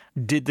Gareth.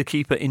 Did the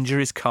keeper injure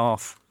his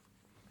calf?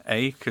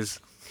 Because...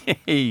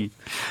 Speaking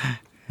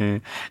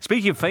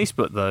of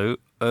Facebook, though,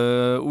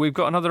 we've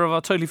got another of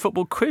our Totally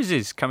Football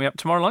quizzes coming up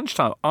tomorrow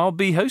lunchtime. I'll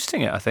be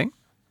hosting it, I think.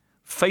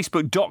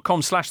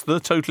 Facebook.com/The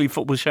Totally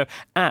Football Show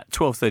at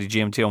 12:30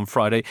 GMT on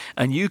Friday.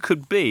 And you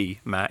could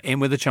be, Matt,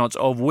 in with a chance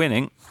of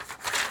winning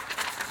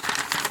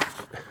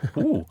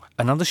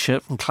another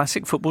shirt from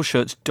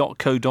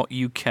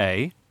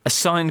classicfootballshirts.co.uk, a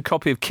signed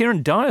copy of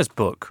Kieran Dyer's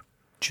book.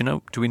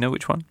 Do we know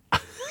which one?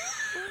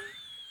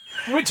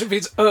 Which of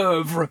his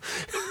oeuvre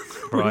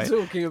right.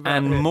 we're talking about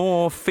and here.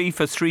 More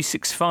FIFA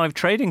 365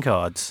 trading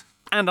cards.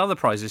 And other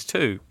prizes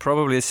too.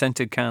 Probably a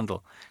scented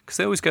candle. Because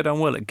they always go down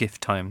well at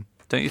gift time.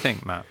 Don't you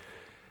think, Matt?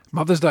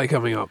 Mother's Day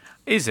coming up.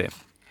 Is it?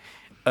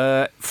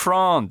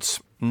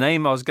 France.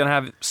 Neymar's going to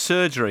have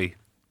surgery.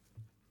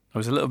 There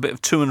was a little bit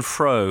of to and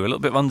fro, a little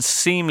bit of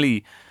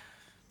unseemly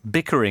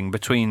bickering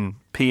between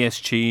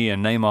PSG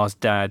and Neymar's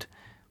dad,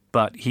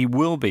 but he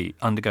will be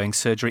undergoing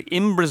surgery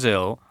in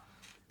Brazil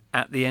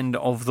at the end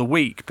of the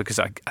week, because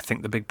I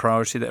think the big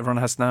priority that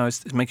everyone has now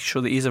is making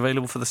sure that he's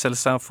available for the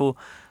Seleção for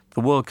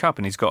the World Cup,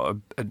 and he's got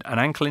an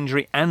ankle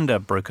injury and a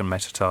broken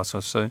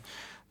metatarsal, so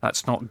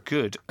that's not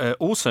good.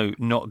 Also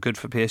not good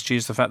for PSG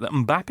is the fact that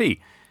Mbappe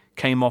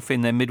came off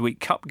in their midweek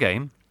cup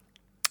game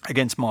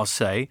against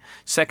Marseille.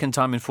 Second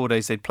time in 4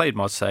 days they'd played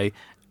Marseille,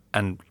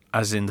 and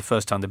as in the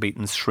first time, they'd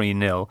beaten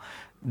 3-0.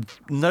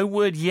 No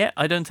word yet,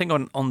 I don't think,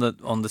 on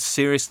the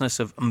seriousness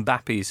of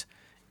Mbappe's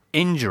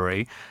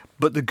injury.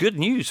 But the good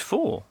news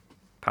for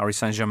Paris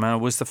Saint-Germain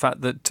was the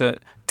fact that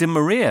Di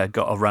Maria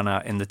got a run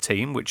out in the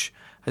team, which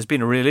has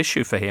been a real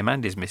issue for him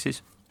and his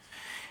missus.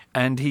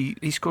 And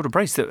he scored a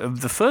brace.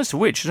 The first of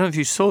which, I don't know if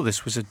you saw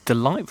this, was a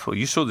delightful.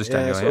 You saw this,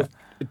 Daniel,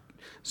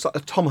 It's like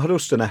a Tom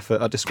Huddleston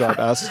effort, I describe it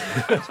as.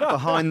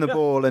 Behind the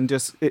ball and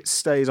just it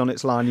stays on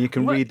its line. You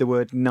can read the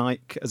word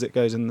Nike as it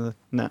goes in the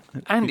net.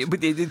 And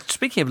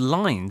speaking of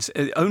lines,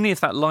 only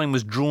if that line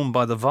was drawn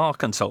by the VAR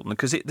consultant,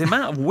 because the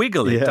amount of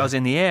wiggle it does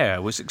in the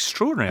air was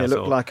extraordinary. It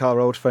looked like our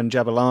old friend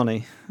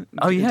Jabulani.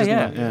 Oh,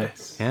 yeah.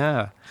 Yes.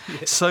 Yeah.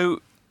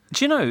 So,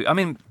 do you know, I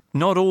mean,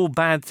 not all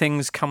bad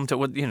things come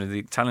to, the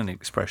Italian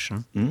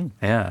expression.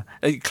 Yeah.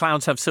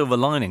 Clouds have silver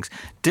linings.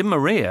 Di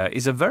Maria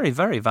is a very,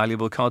 very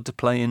valuable card to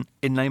play in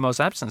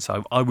Neymar's absence,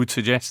 I would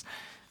suggest,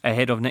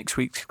 ahead of next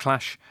week's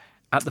clash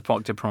at the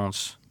Parc des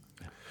Princes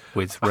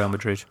with Real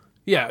Madrid.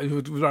 Yeah,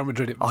 with Real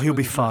Madrid. He'll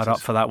be fired up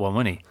for that one,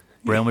 won't he?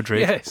 Real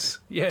Madrid. Yes.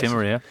 Di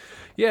Maria.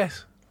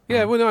 Yes.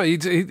 Yeah, well, no,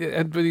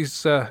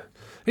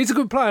 he's a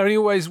good player, and he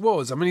always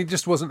was. I mean, he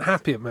just wasn't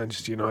happy at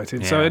Manchester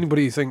United. Yeah. So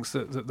anybody who thinks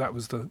that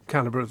was the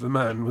calibre of the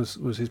man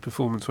was his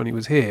performance when he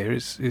was here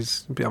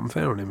is a bit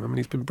unfair on him. I mean,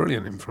 he's been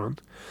brilliant in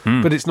front,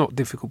 but it's not a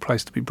difficult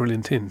place to be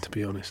brilliant in, to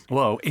be honest.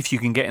 Well, if you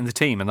can get in the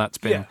team, and that's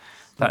been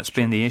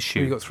the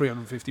issue. You've got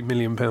 £350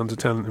 million of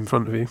talent in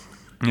front of you.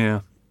 Yeah.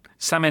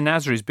 Samir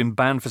Nasri's been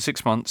banned for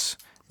 6 months.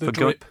 The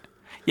drip.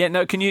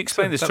 Can you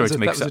explain this story to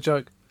me? That was a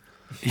joke.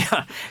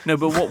 Yeah, no,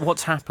 but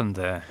what's happened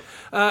there?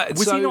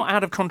 Was he not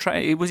out of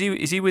contract?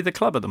 Is he with the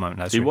club at the moment?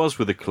 Nasri? He was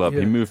with the club.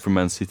 He moved from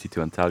Man City to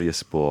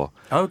Antalyaspor.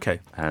 Okay,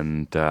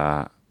 and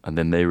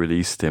then they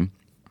released him,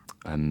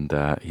 and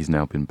he's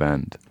now been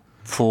banned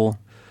for.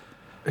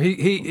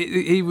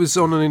 He was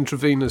on an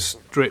intravenous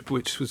drip,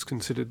 which was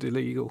considered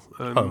illegal,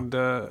 and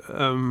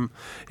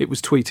it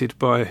was tweeted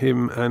by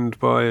him and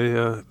by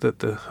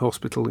the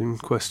hospital in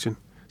question.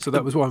 So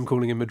that was why I'm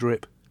calling him a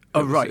drip.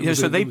 Oh, right.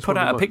 So they put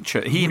out a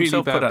picture. He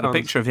himself put out a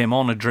picture of him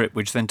on a drip,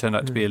 which then turned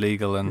out to be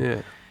illegal. And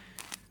him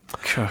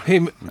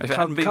if it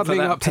hadn't been for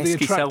that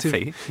pesky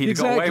selfie, he'd have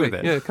got away with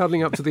it. Yeah,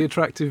 cuddling up to the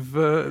attractive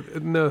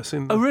nurse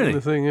in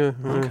the thing. Yeah.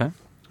 Okay.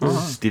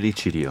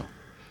 Stilicidio.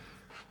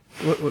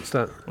 What's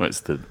that? Well,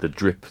 it's the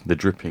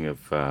dripping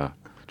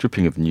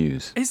of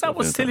news. Is that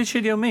what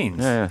stilicidio means?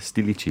 Yeah,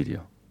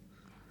 stilicidio.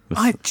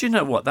 Do you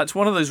know what? That's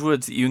one of those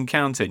words that you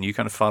encounter and you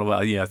kind of follow.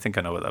 Well, yeah, I think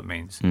I know what that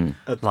means.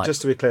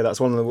 Just to be clear, that's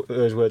one of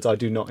those words I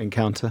do not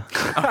encounter.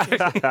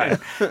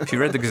 If you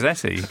read the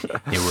Gazette, you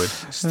would.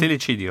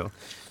 Stilicidio.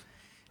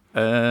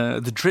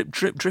 The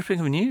dripping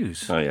of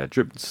news. Oh yeah,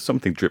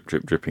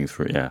 dripping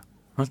through. Yeah.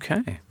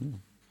 Okay.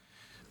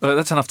 Well,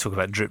 that's enough talk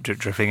about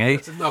dripping, eh?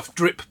 That's enough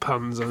drip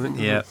puns, I think.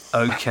 Yeah.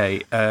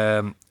 Okay.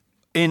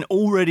 In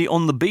already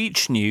on the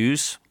beach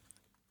news,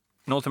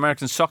 North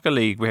American Soccer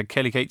League, we had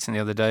Kelly Cateson the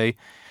other day,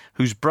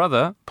 whose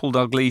brother, Paul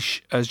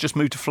Dalglish, has just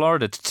moved to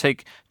Florida to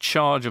take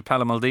charge of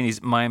Paolo Maldini's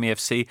Miami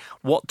FC.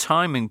 What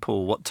timing,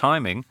 Paul? What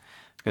timing?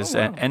 Because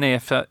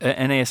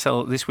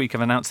NASL this week have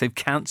announced they've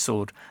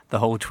cancelled the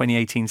whole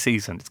 2018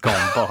 season. It's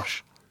gone,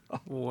 bosh.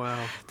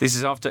 Wow. This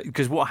is after,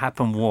 because what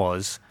happened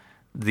was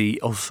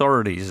the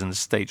authorities in the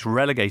States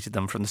relegated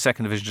them from the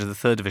second division to the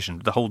third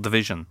division. The whole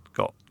division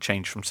got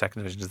changed from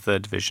second division to the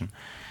third division.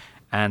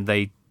 And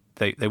they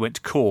went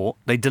to court.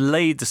 They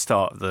delayed the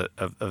start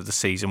of the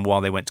season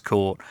while they went to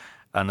court,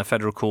 and the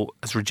federal court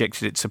has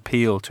rejected its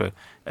appeal to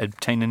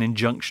obtain an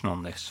injunction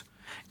on this.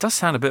 It does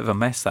sound a bit of a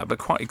mess, that, but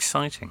quite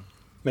exciting.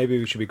 Maybe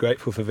we should be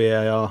grateful for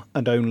VAR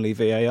and only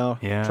VAR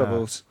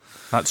troubles.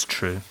 That's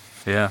true,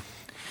 yeah.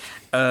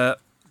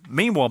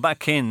 Meanwhile,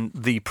 back in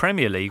the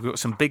Premier League, we've got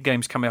some big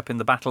games coming up in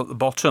the battle at the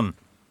bottom.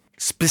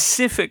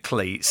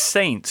 Specifically,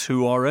 Saints,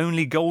 who are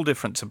only goal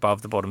difference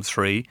above the bottom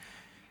three,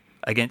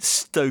 against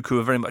Stoke, who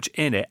are very much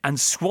in it, and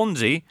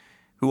Swansea,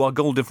 who are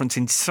goal difference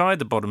inside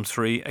the bottom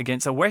three,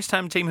 against a West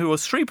Ham team who are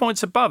 3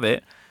 points above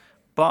it,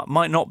 but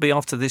might not be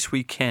after this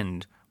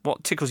weekend.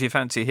 What tickles your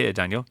fancy here,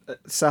 Daniel?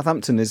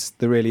 Southampton is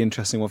the really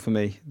interesting one for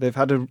me. They've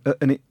had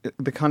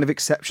the kind of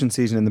exception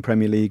season in the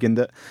Premier League in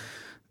that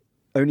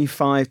only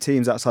 5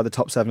 teams outside the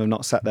top 7 have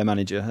not set their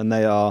manager, and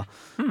they are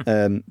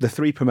the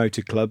 3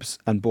 promoted clubs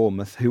and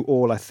Bournemouth, who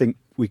all, I think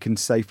we can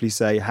safely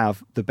say,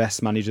 have the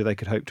best manager they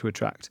could hope to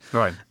attract.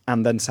 Right.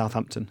 And then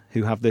Southampton,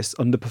 who have this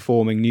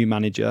underperforming new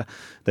manager.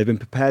 They've been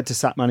prepared to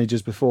sack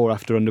managers before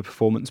after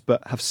underperformance,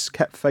 but have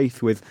kept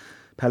faith with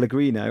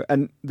Pellegrino.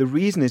 And the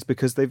reason is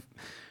because they've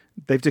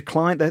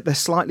declined. They're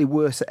slightly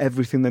worse at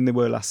everything than they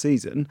were last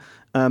season,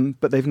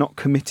 but they've not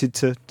committed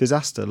to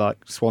disaster like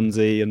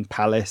Swansea and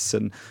Palace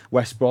and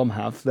West Brom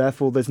have.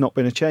 Therefore, there's not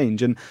been a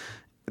change. And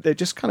they're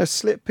just kind of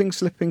slipping,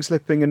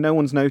 and no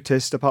one's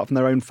noticed apart from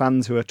their own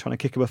fans who are trying to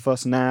kick up a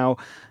fuss now.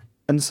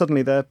 And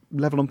suddenly they're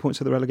level on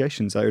points of the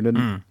relegation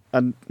zone.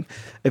 And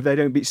if they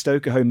don't beat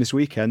Stoke at home this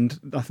weekend,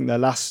 I think their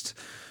last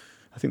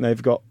I think they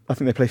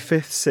play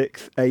 5th,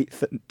 6th,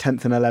 8th,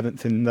 10th, and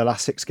 11th in the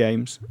last 6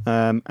 games.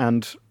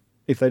 And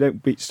if they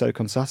don't beat Stoke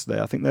on Saturday,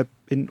 I think they're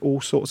in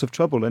all sorts of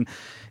trouble. And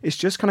it's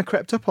just kind of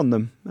crept up on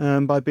them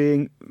by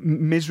being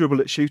miserable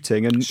at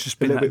shooting. And it's just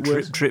been that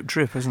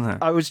drip, isn't it?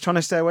 I was trying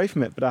to stay away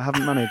from it, but I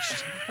haven't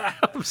managed.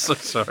 I'm so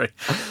sorry.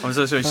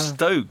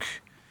 Stoke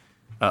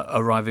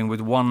arriving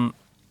with 1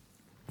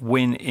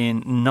 win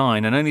in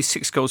 9 and only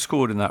 6 goals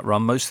scored in that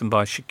run, most of them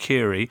by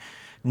Shaqiri.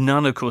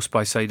 None, of course,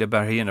 by Saido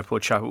Berahino, poor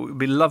chap. It would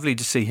be lovely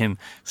to see him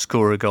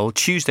score a goal.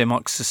 Tuesday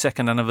marks the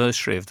 2nd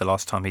anniversary of the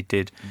last time he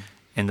did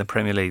in the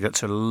Premier League.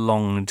 That's a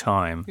long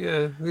time.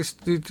 Yeah,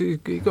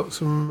 he got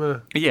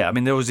some... Yeah, I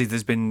mean,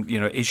 there's been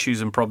issues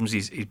and problems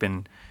he's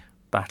been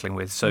battling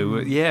with. So,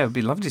 yeah, it'd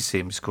be lovely to see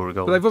him score a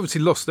goal. But they've obviously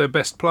lost their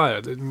best player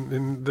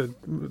in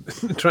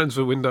the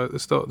transfer window at the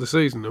start of the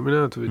season. I mean,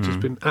 Arnautovic has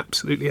been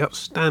absolutely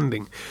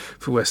outstanding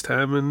for West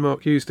Ham, and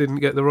Mark Hughes didn't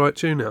get the right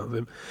tune out of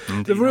him.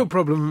 Indeed. The real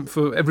problem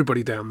for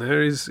everybody down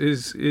there is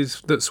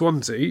that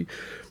Swansea,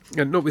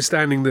 and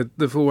notwithstanding the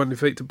 4-1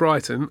 defeat to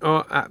Brighton,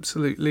 are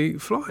absolutely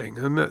flying,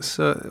 and that's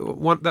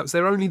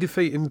their only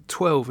defeat in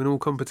 12 in all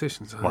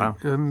competitions. Wow!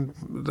 And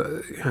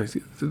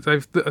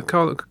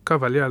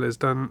Carvalhal has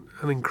done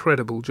an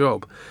incredible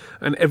job,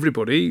 and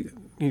everybody,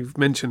 you've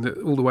mentioned that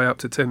all the way up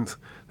to 10th,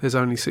 there's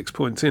only 6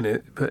 points in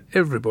it, but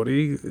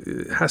everybody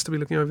has to be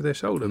looking over their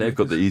shoulder. And they've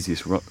got the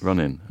easiest run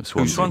in of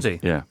Swansea. Swansea?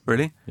 Yeah,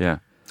 really? Yeah.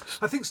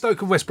 I think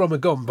Stoke and West Brom are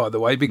gone, by the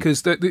way,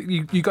 because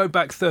you go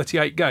back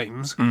 38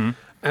 games.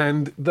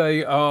 And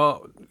they are,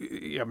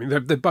 I mean,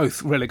 they're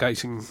both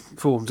relegating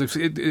forms.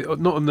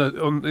 Not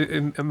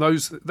on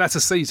those. That's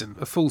a season,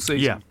 a full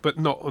season, but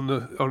not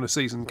on a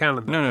season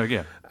calendar. No,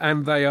 yeah.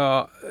 And they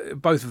are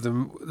both of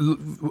them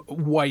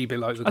way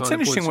below the. That's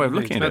an interesting way of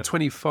looking at it. About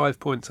 25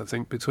 points, I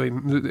think,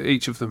 between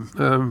each of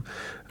them.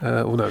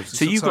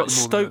 So you've got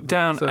Stoke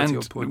down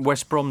and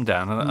West Brom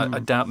down, and I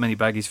doubt many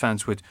Baggies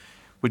fans would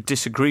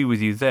disagree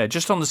with you there.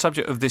 Just on the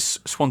subject of this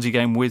Swansea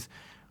game with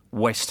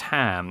West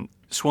Ham.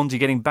 Swansea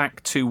getting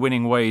back to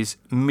winning ways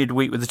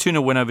midweek with a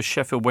 2-0 win over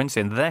Sheffield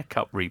Wednesday in their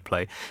cup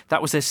replay.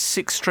 That was their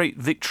 6th straight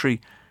victory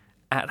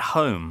at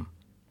home,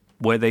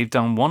 where they've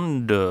done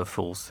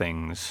wonderful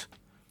things.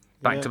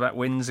 Back-to-back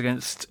wins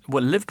against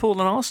Liverpool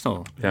and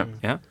Arsenal.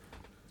 Yeah.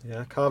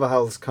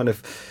 Carvalhal's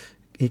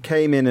he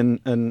came in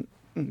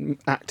and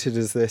acted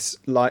as this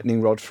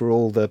lightning rod for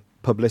all the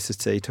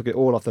publicity, took it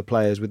all off the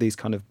players with these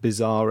kind of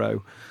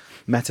bizarro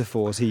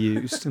metaphors he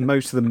used,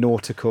 most of them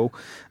nautical.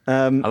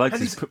 I liked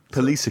his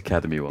police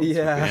academy ones.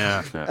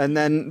 Yeah. And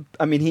then,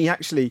 I mean, he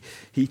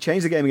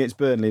changed the game against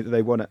Burnley that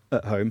they won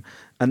at home,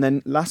 and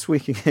then last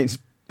week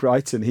against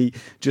Brighton, he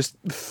just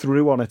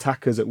threw on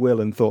attackers at will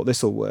and thought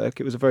this will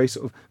work. It was a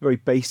very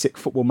basic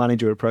football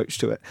manager approach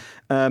to it,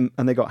 and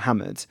they got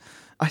hammered.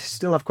 I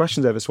still have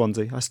questions over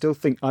Swansea. I still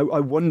think I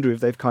wonder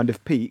if they've kind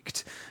of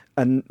peaked,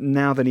 and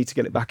now they need to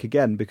get it back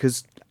again,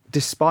 because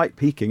despite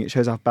peaking, it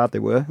shows how bad they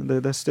were.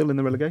 They're still in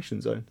the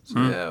relegation zone. So.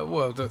 Yeah,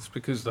 well, that's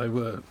because they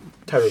were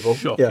terrible.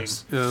 Shocking.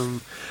 Yes.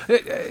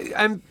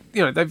 And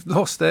they've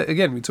lost their.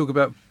 Again, we talk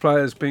about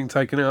players being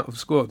taken out of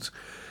squads.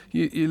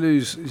 You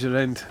lose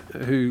Gerend,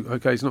 who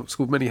he's not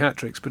scored many hat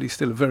tricks, but he's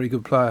still a very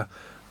good player.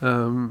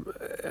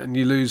 And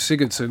you lose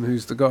Sigurdsson,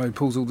 who's the guy who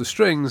pulls all the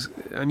strings,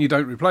 and you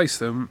don't replace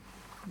them.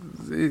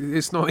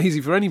 It's not easy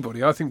for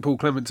anybody. I think Paul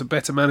Clement's a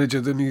better manager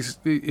than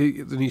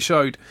he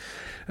showed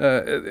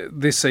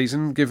this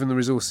season, given the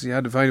resources he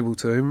had available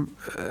to him.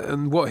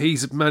 And what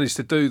he's managed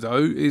to do,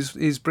 though,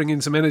 is bring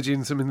in some energy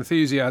and some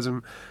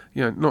enthusiasm,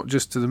 not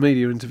just to the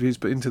media interviews,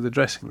 but into the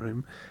dressing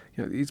room.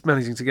 He's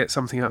managing to get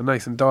something out of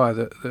Nathan Dyer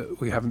that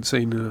we haven't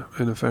seen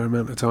in a fair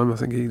amount of time. I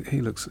think he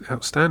looks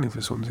outstanding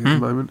for Swansea at the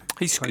moment.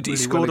 He scored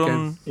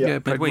on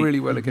played really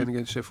well again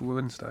against Sheffield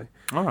Wednesday.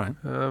 All right.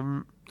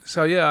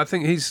 So I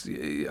think he's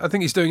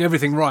doing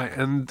everything right,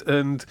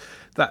 and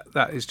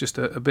that is just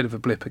a bit of a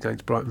blip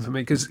against Brighton for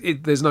me, because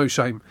there's no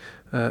shame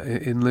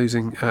in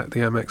losing at the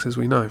Amex, as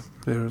we know.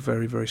 They're a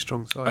very, very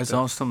strong side. As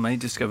Arsenal may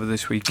discover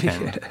this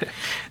weekend.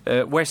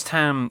 West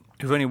Ham,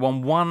 who've only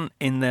won 1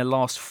 in their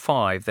last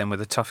 5, then with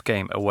a tough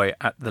game away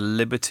at the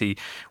Liberty.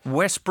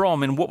 West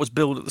Brom, in what was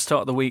billed at the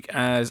start of the week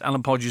as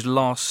Alan Pardew's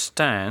last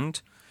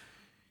stand,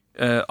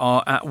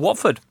 are at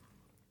Watford,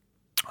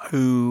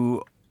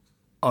 who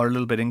are a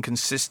little bit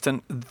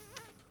inconsistent.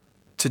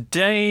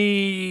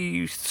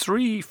 Today,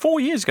 4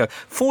 years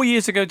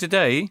ago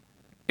today,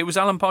 it was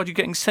Alan Pardew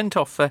getting sent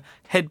off for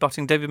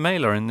headbutting David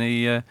Mailer in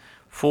the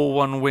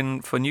 4-1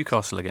 win for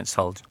Newcastle against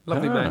Hull.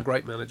 Lovely man,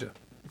 great manager.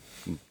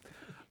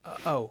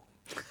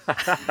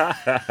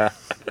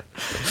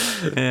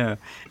 Yeah.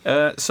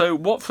 So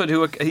Watford,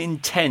 who are in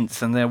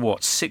 10th, and they're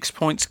 6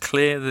 points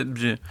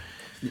clear?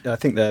 I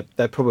think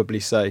they're probably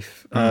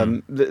safe.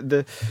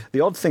 The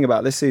odd thing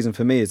about this season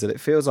for me is that it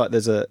feels like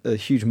there's a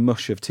huge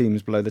mush of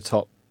teams below the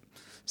top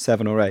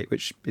 7 or 8,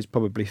 which is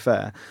probably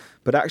fair.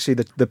 But actually,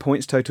 the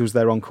points totals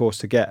they're on course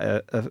to get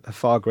are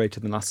far greater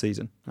than last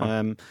season.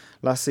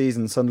 Last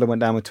season, Sunderland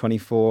went down with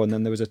 24, and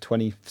then there was a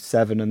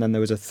 27, and then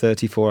there was a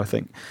 34, I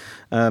think.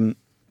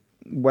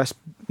 West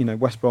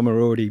Brom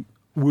are already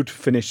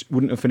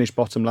wouldn't have finished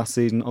bottom last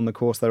season on the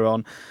course they're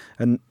on.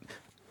 And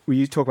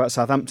we talk about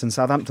Southampton.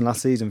 Southampton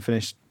last season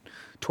finished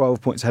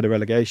 12 points ahead of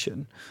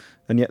relegation,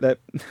 and yet they're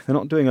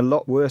not doing a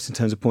lot worse in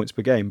terms of points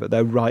per game, but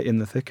they're right in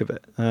the thick of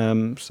it.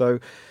 So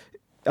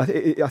I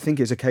think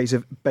it's a case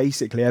of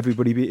basically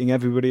everybody beating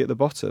everybody at the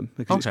bottom,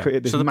 because it's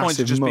created this so the massive points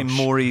have just mush. been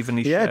more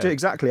evenly shared. Yeah,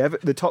 exactly.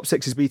 The top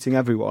six is beating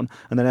everyone,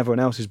 and then everyone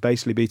else is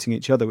basically beating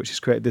each other, which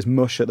has created this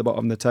mush at the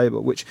bottom of the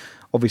table, which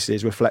obviously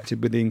is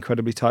reflected with the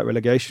incredibly tight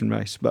relegation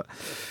race. But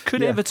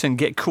could Everton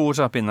get caught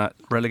up in that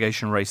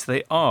relegation race?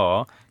 They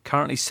are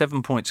currently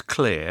 7 points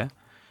clear,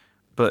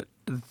 but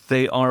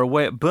they are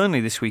away at Burnley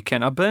this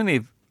weekend. Now,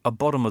 Burnley are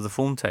bottom of the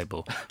form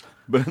table.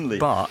 Burnley,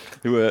 but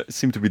who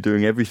seem to be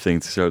doing everything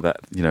to show that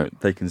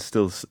they can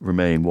still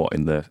remain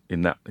in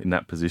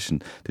that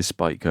position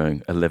despite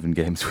going 11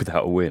 games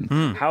without a win.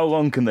 How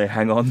long can they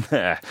hang on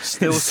there?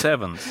 Still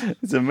seventh.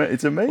 It's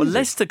amazing. Well,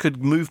 Leicester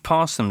could move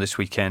past them this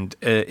weekend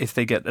if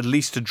they get at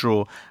least a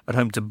draw at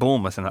home to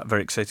Bournemouth in that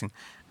very exciting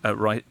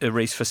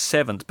race for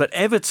seventh. But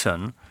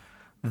Everton,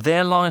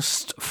 their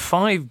last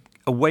 5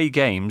 away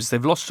games,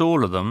 they've lost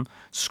all of them,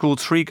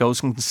 scored 3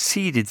 goals and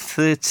conceded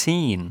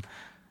 13.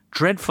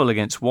 Dreadful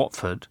against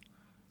Watford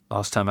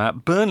last time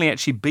out. Burnley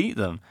actually beat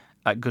them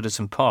at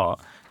Goodison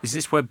Park. Is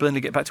this where Burnley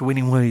get back to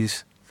winning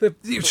ways?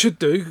 It should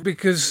do,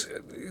 because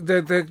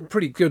they're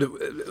pretty good at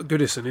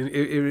Goodison,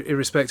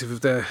 irrespective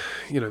of their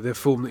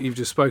form that you've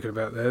just spoken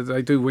about. There,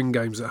 they do win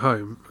games at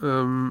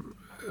home,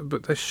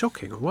 but they're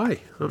shocking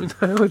away. I mean,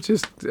 they are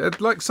just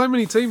like so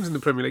many teams in the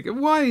Premier League.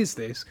 Why is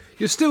this?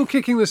 You're still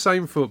kicking the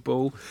same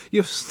football.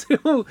 You're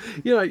still,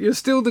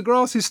 the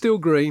grass is still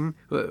green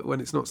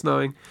when it's not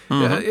snowing.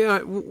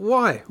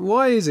 Why?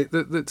 Why is it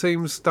that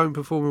teams don't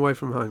perform away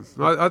from home?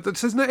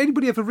 Has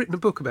anybody ever written a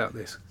book about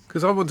this?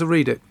 Because I want to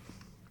read it.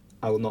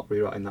 I will not be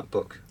writing that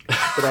book,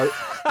 but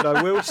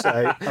I will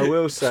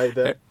say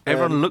that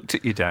everyone looked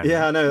at you, Dan.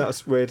 Yeah, I know,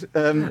 that's weird.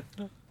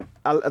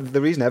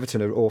 The reason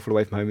Everton are awful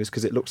away from home is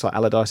because it looks like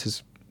Allardyce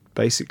has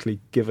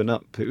basically given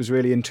up. It was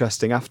really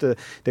interesting after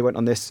they went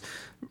on this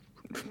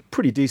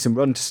pretty decent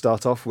run to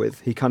start off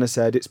with. He kind of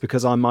said, it's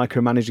because I'm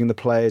micromanaging the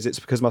players, it's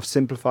because I've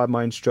simplified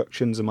my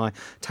instructions and my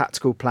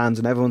tactical plans,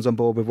 and everyone's on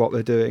board with what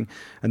we're doing.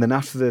 And then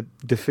after the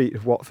defeat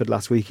of Watford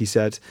last week, he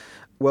said,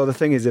 well, the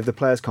thing is, if the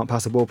players can't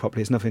pass the ball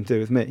properly, it's nothing to do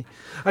with me.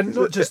 And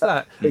not just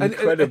that.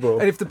 Incredible.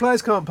 And if the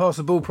players can't pass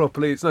the ball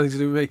properly, it's nothing to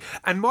do with me.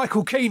 And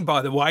Michael Keane,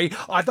 by the way,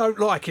 I don't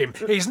like him.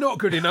 He's not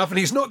good enough, and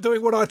he's not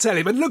doing what I tell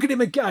him. And look at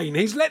him again.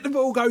 He's let the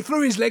ball go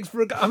through his legs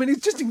for I mean,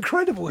 it's just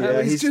incredible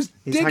how he's just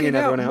digging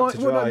out to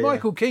dry,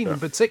 Michael Keane in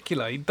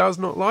particular. He does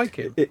not like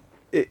him.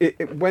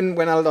 When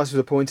Allardyce was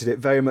appointed, it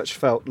very much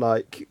felt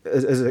like,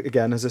 as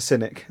a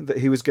cynic, that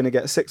he was going to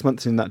get 6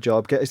 months in that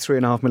job, get his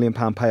 £3.5 million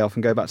payoff,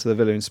 and go back to the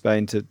villa in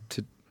Spain to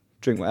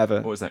drink whatever.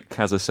 What was that,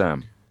 Casa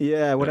Sam?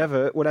 Yeah,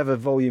 whatever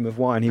volume of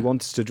wine he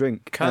wanted to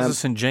drink. Casa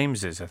St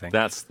James's, I think.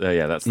 That's the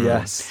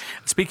yes.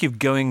 One. Speaking of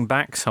going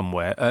back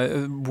somewhere,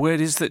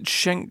 word is that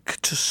Cenk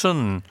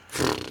Tosun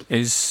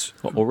is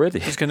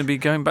going to be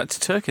going back to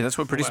Turkey. That's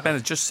what British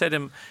Spanish just said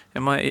in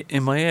my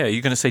ear.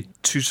 You're going to say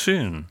too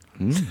soon.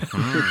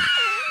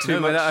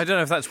 No, I don't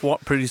know if that's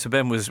what producer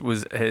Ben was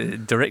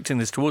directing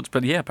this towards,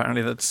 but yeah,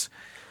 apparently that's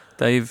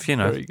they've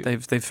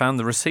found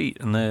the receipt,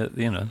 and they're.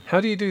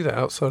 How do you do that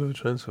outside of a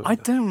transfer? I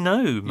don't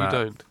know,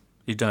 Matt.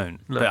 You don't.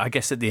 No. But I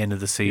guess at the end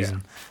of the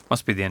season,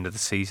 must be the end of the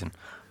season,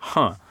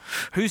 huh?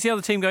 Who's the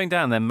other team going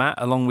down then, Matt,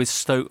 along with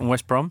Stoke and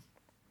West Brom?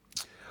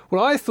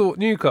 Well, I thought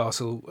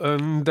Newcastle,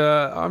 and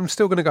I'm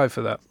still going to go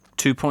for that.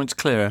 2 points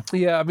clearer.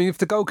 Yeah, I mean, if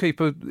the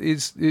goalkeeper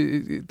is,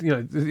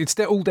 it's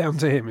all down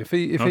to him. If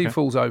he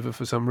falls over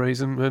for some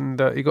reason, and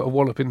he got a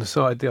wallop in the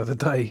side the other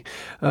day,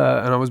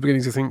 and I was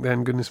beginning to think,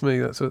 then goodness me,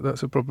 that's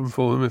a problem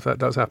for them if that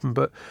does happen.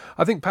 But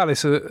I think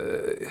Palace. I'm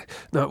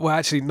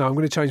going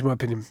to change my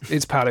opinion.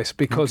 It's Palace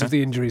because of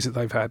the injuries that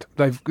they've had.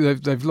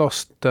 They've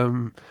lost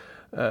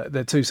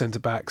their 2 centre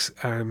backs,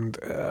 and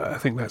I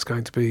think that's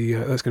going to be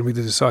the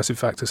decisive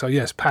factor. So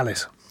yes,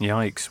 Palace.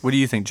 Yikes! What do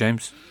you think,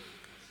 James?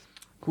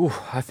 Ooh,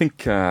 I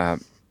think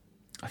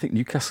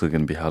Newcastle are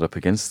going to be hard up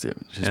against it,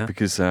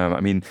 because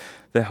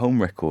their home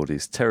record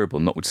is terrible,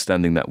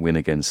 notwithstanding that win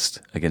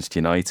against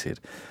United.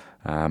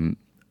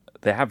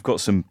 They have got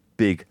some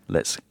big,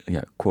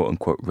 quote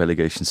unquote,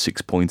 relegation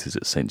 6-pointers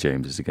at St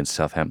James's against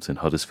Southampton,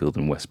 Huddersfield,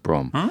 and West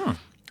Brom.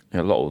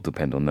 A lot will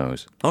depend on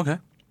those. Okay,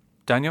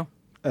 Daniel.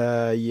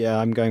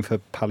 I'm going for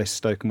Palace,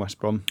 Stoke, and West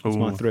Brom. That's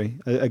my 3.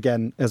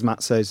 Again, as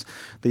Matt says,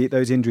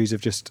 those injuries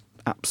have just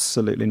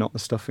absolutely knocked the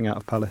stuffing out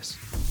of Palace.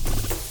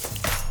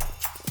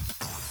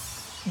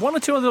 One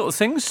or two other little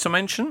things to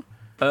mention.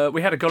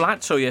 We had a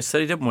Golazzo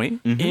yesterday, didn't we?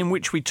 Mm-hmm. In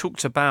which we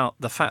talked about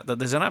the fact that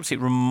there's an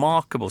absolutely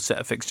remarkable set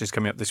of fixtures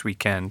coming up this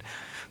weekend.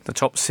 The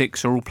top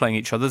 6 are all playing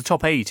each other. The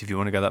top 8, if you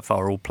want to go that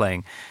far, are all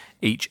playing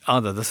each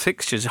other. The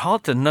fixtures,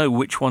 hard to know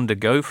which one to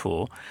go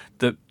for.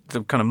 The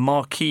kind of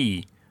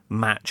marquee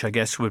match, I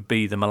guess, would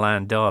be the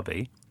Milan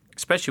derby,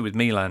 especially with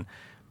Milan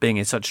being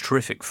in such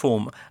terrific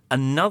form.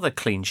 Another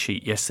clean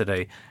sheet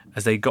yesterday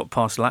as they got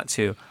past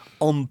Lazio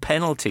on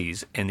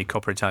penalties in the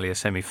Coppa Italia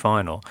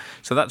semi-final.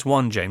 So that's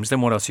one, James.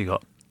 Then what else you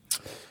got?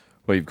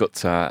 Well, you've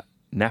got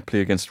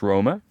Napoli against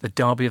Roma. The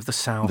Derby of the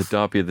South. The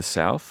Derby of the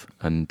South.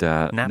 And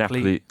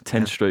Napoli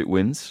 10 straight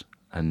wins.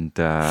 And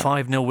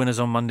 5-0 winners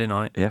on Monday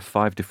night. Yeah,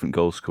 5 different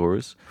goal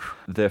scorers.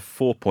 They're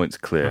 4 points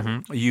clear.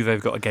 Mm-hmm. Juve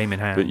have got a game in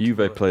hand. But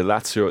Juve play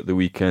Lazio at the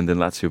weekend, and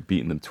Lazio have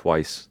beaten them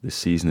twice this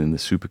season in the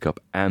Super Cup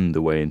and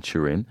away in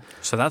Turin.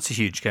 So that's a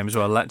huge game as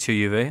well, Lazio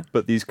Juve.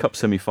 But these cup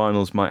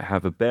semi-finals might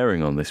have a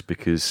bearing on this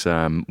because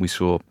we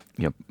saw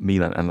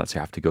Milan and Lazio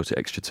have to go to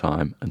extra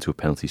time and to a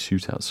penalty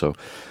shootout. So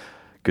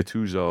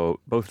Gattuso,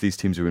 both these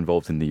teams are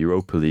involved in the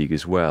Europa League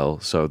as well,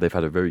 so they've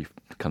had a very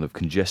kind of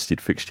congested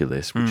fixture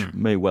list, which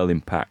may well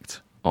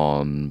impact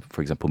on,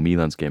 for example,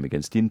 Milan's game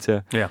against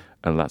Inter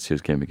and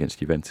Lazio's game against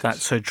Juventus.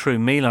 That's so true.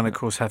 Milan, of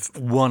course, have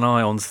one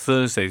eye on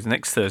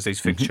next Thursday's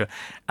fixture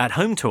at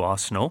home to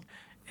Arsenal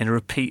in a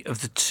repeat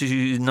of the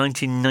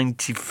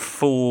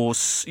 1994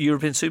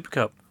 European Super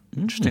Cup,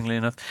 interestingly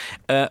enough.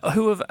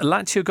 Who have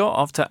Lazio got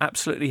after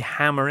absolutely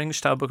hammering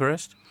Steaua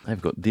Bucharest?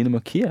 They've got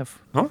Dinamo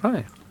Kiev. All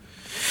right.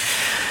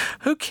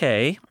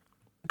 Okay,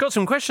 got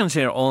some questions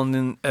here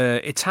on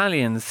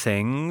Italian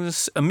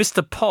things.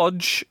 Mr.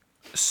 Podge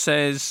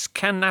says,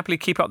 can Napoli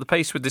keep up the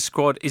pace with this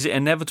squad? Is it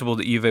inevitable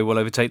that Juve will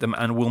overtake them,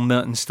 and will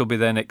Mertens still be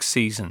there next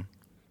season?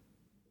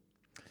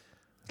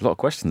 A lot of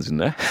questions in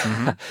there.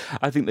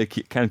 I think they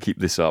can keep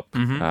this up.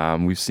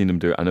 We've seen them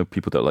do it. I know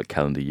people don't like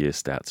calendar year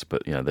stats,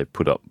 but they've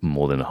put up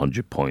more than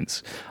 100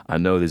 points. I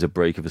know there's a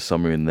break of the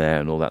summer in there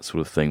and all that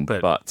sort of thing,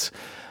 but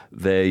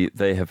they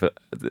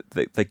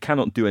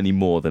cannot do any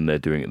more than they're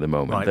doing at the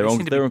moment. Right, they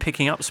seem to be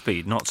picking up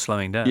speed, not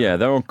slowing down. Yeah,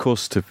 they're on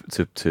course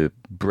to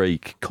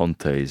break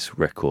Conte's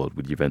record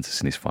with Juventus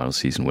in his final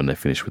season when they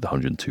finished with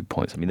 102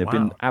 points. I mean, they've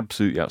been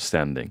absolutely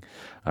outstanding.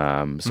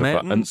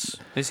 Mertens,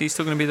 is he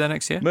still going to be there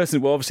next year?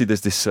 Mertens, well, obviously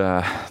there's this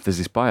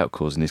buyout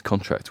clause in his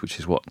contract, which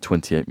is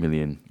 28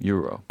 million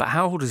euro. But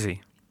how old is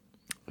he?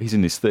 He's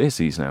in his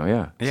 30s now.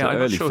 Yeah, so I'm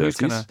not sure 30s. Who's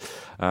going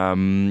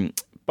to.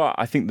 But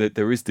I think that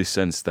there is this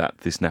sense that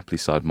this Napoli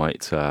side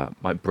might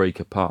break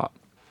apart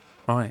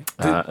at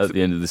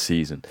the end of the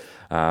season.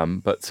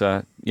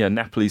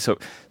 Napoli so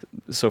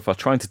far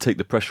trying to take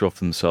the pressure off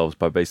themselves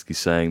by basically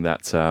saying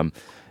that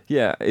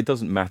it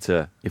doesn't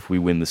matter if we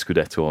win the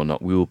Scudetto or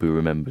not. We will be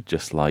remembered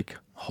just like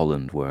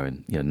Holland were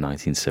in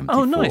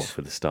 1974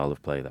 for the style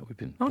of play that we've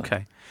been playing.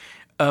 Okay.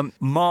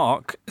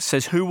 Mark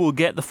says, who will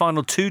get the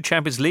final 2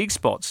 Champions League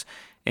spots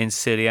in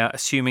Serie A,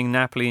 assuming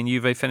Napoli and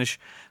Juve finish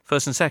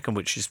first and second,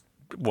 which is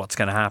what's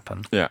going to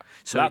happen. Yeah,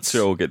 so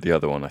Lazio will get the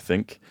other one, I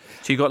think.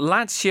 So you've got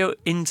Lazio,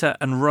 Inter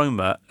and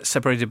Roma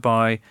separated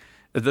by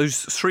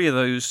those three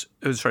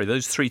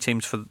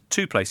teams for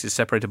 2 places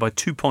separated by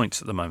 2 points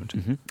at the moment.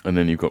 And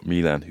then you've got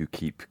Milan, who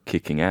keep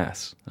kicking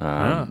ass.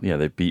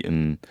 They've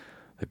beaten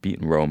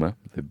Roma,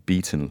 they've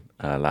beaten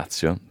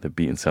Lazio, they've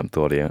beaten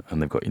Sampdoria,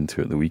 and they've got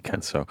Inter at the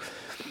weekend. So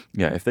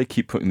if they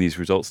keep putting these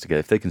results together,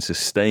 if they can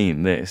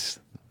sustain this,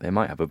 they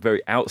might have a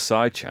very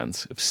outside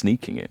chance of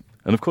sneaking it.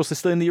 And of course, they're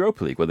still in the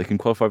Europa League, where they can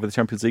qualify for the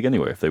Champions League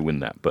anyway if they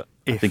win that. But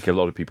I think a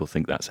lot of people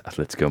think that's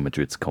Atletico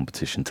Madrid's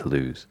competition to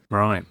lose.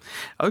 Right.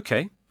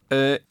 Okay.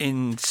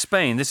 In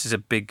Spain, this is a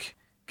big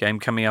game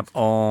coming up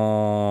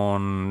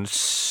on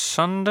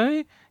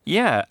Sunday.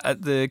 Yeah,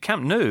 at the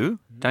Camp Nou.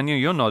 Daniel,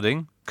 you're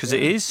nodding, because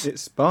it is.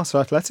 It's Barca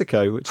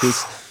Atletico, which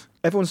is...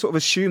 Everyone sort of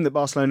assumed that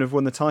Barcelona have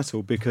won the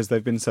title because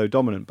they've been so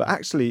dominant. But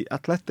actually,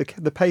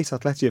 the pace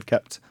Atleti have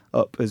kept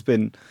up has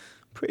been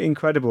pretty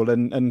incredible.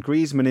 And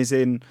Griezmann is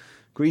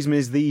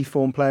the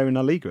form player in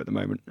La Liga at the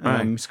moment.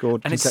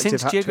 Scored and it's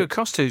since Diego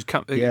Costa who's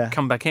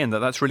come back in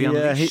that's really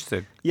unleashed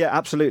him. Yeah,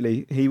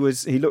 absolutely. He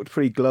looked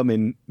pretty glum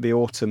in the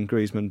autumn,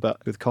 Griezmann,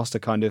 but with Costa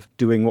kind of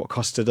doing what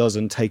Costa does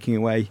and taking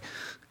away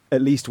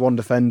at least one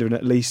defender and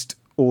at least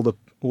all the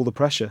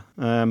pressure.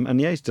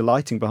 He's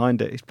delighting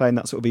behind it. He's playing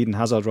that sort of Eden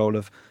Hazard role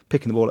of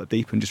picking the ball up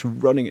deep and just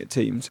running at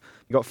teams.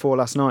 He got 4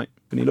 last night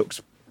and he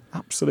looks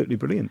absolutely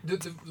brilliant.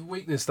 The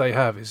weakness they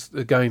have is,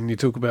 again, you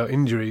talk about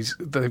injuries,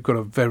 they've got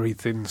a very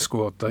thin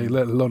squad. They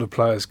let a lot of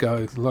players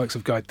go. The likes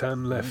of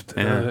Gaetan left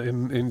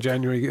in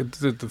January.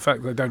 The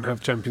fact they don't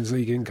have Champions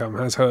League income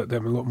has hurt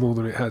them a lot more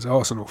than it has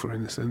Arsenal, for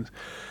instance.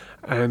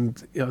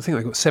 And I think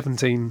they've got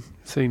 17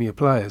 senior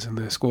players in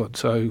their squad,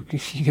 so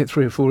you get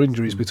 3 or 4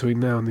 injuries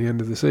between now and the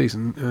end of the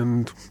season,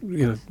 and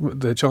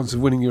their chances of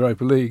winning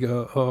Europa League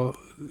are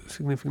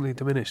significantly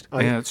diminished.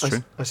 That's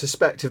true. I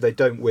suspect if they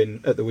don't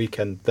win at the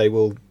weekend, they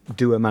will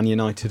do a Man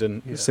United,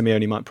 and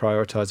Simeone might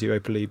prioritise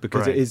Europa League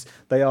because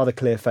they are the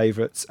clear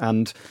favourites.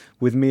 And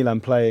with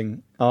Milan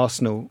playing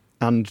Arsenal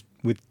and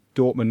with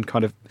Dortmund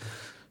kind of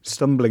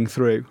stumbling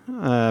through,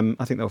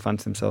 I think they'll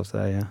fancy themselves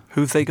there. Yeah.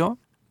 Who've they got?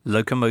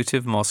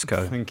 Lokomotiv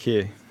Moscow. Thank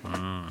you.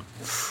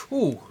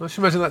 Oh, I should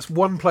imagine that's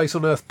one place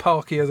on earth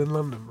parkier than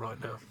London right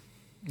now.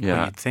 Yeah,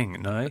 well, you'd think,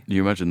 no?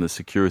 You imagine the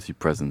security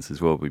presence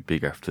as well would be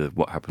big after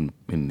what happened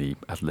in the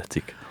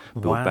Athletic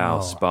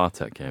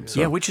Bilbao-Spartak game. So.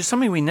 Yeah, which is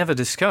something we never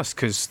discussed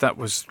because that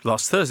was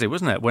last Thursday,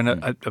 wasn't it? When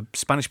a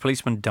Spanish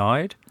policeman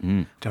died.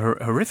 The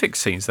horrific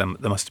scenes there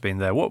must have been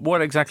there.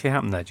 What exactly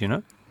happened there, do you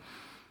know?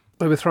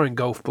 They were throwing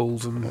golf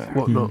balls and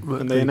whatnot.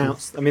 And they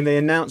announced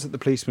that the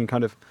policeman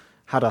kind of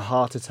had a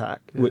heart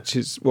attack, which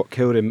is what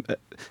killed him,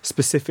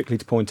 specifically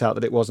to point out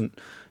that it wasn't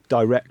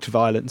direct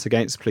violence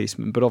against the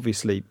policeman, but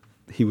obviously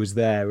he was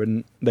there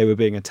and they were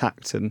being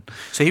attacked. And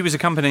so he was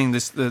accompanying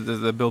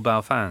the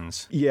Bilbao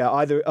fans? Yeah,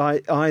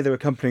 either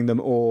accompanying them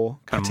or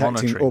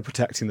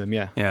protecting them,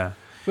 yeah. Yeah.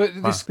 But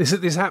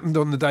this happened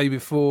on the day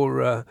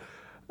before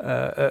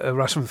a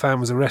Russian fan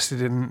was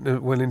arrested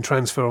when in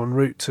transfer en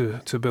route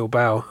to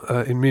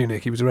Bilbao in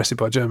Munich. He was arrested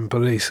by German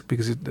police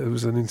because there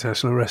was an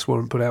international arrest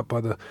warrant put out by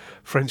the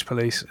French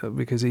police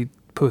because he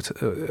put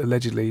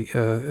allegedly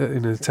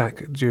in an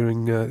attack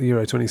during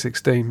Euro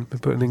 2016,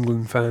 put an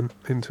England fan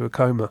into a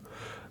coma.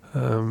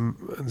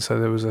 And so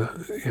there was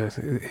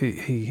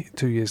he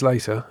 2 years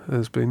later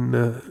has been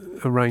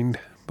arraigned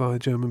by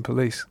German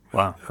police.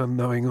 Wow.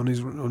 Unknowing on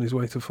his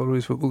way to follow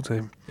his football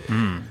team.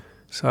 Mm.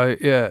 So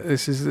yeah,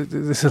 this is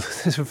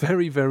a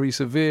very, very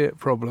severe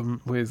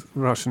problem with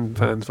Russian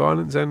fans'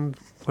 violence. And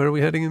where are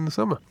we heading in the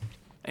summer?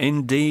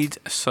 Indeed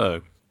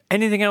so.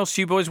 Anything else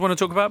you boys want to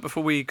talk about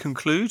before we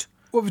conclude?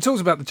 Well, we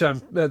talked about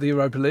the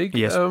Europa League.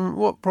 Yes.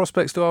 What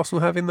prospects do Arsenal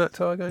have in that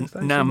tie against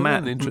AC Now,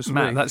 Milan?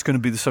 Matt, that's going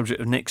to be the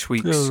subject of next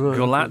week's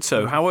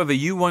Golazzo. However,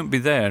 you won't be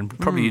there, and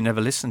probably you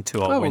never listened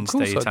to our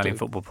Wednesday Italian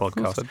football podcast.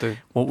 Of course I do.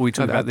 What were we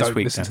talking about this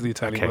week? Listen to the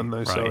Italian one, though.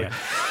 Right, sorry. Yeah.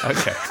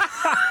 Okay.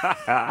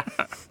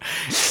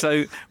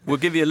 So we'll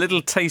give you a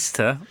little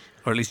taster,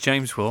 or at least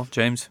James will.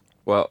 James?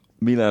 Well,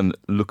 Milan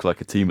look like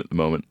a team at the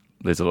moment.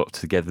 There's a lot of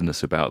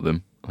togetherness about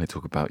them. They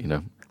talk about,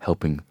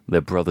 helping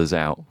their brothers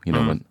out,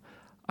 when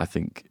I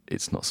think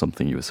it's not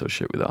something you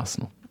associate with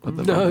Arsenal.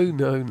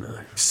 No.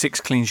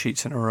 6 clean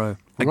sheets in a row.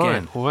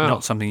 Again,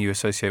 not something you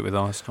associate with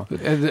Arsenal.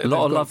 A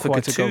lot of love for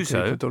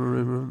Gattuso.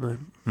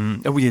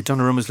 Oh, yeah,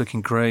 Donnarumma's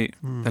looking great.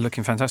 They're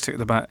looking fantastic at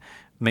the back.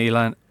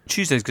 Milan.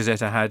 Tuesday's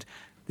Gazzetta had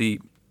the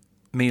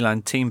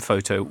Milan team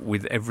photo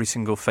with every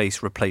single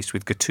face replaced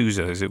with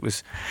Gattuso's. It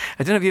was,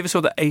 I don't know if you ever saw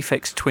the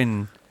Aphex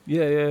Twin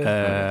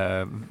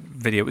video.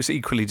 It was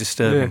equally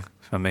disturbing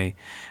for me.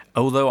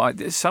 Although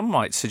some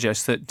might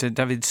suggest that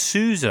David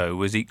Suso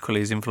was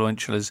equally as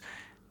influential as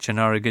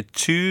Gennaro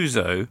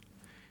Gattuso,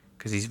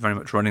 because he's very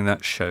much running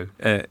that show.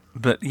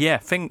 But yeah,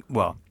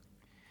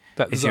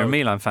 if you're a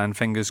Milan fan,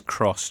 fingers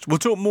crossed. We'll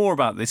talk more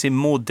about this in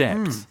more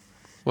depth.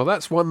 Well,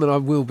 that's one that I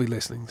will be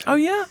listening to. Oh,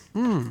 yeah?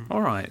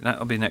 All right,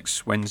 that'll be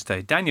next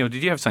Wednesday. Daniel,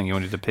 did you have something you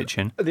wanted to pitch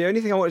in? The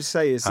only thing I wanted to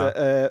say is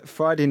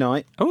Friday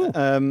night,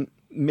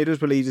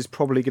 Middlesbrough Leeds is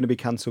probably going to be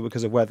cancelled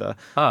because of weather.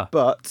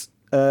 But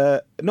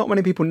not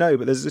many people know,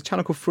 but there's a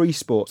channel called Free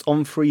Sports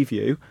on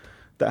Freeview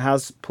that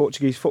has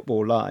Portuguese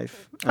football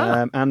live.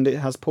 And it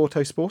has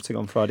Porto Sporting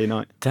on Friday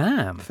night.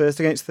 Damn.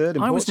 First against third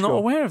in Portugal. I was not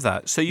aware of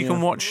that. So you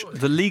can watch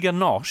the Liga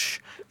NOS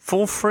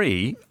for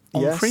free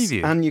on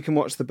Freeview. And you can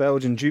watch the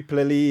Belgian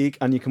Jupiler League,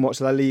 and you can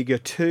watch La Liga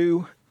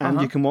 2, and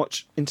you can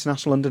watch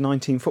international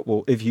under-19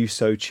 football if you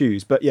so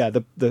choose. But yeah,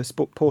 the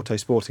Porto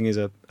Sporting is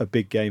a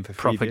big game for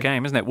Freeview. Proper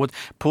game, isn't it? What,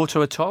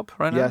 Porto are top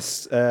right now?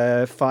 Yes,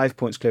 5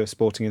 points clear of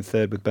Sporting in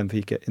third with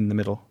Benfica in the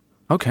middle.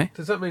 Okay.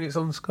 Does that mean it's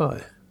on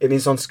Sky? It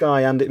means on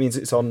Sky, and it means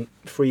it's on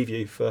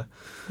Freeview for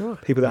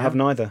people that have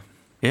neither.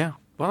 Yeah.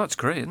 Well, that's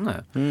great,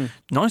 isn't it?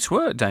 Nice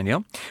work,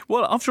 Daniel.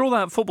 Well, after all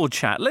that football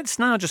chat, let's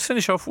now just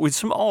finish off with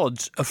some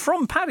odds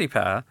from Paddy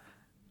Power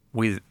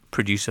with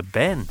producer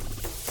Ben.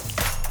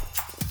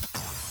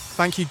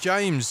 Thank you,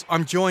 James.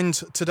 I'm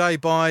joined today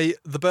by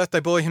the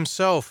birthday boy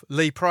himself,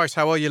 Lee Price.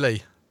 How are you,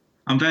 Lee?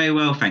 I'm very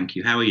well, thank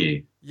you. How are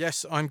you?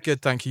 Yes, I'm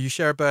good, thank you. You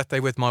share a birthday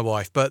with my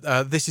wife, but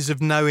this is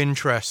of no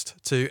interest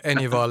to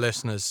any of our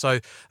listeners. So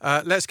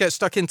let's get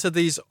stuck into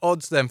these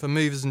odds then for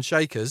movers and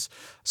shakers.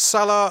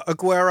 Salah,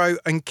 Aguero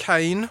and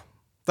Kane,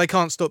 they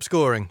can't stop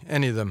scoring,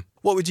 any of them.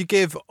 What would you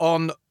give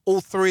on all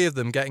three of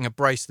them getting a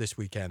brace this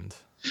weekend?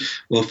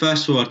 Well,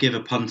 first of all, I'd give a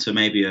punter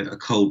maybe a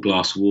cold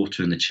glass of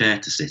water in the chair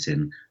to sit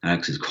in,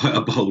 because it's quite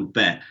a bold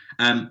bet.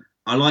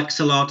 I like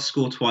Salah to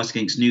score twice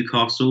against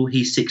Newcastle.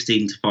 He's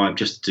 16-5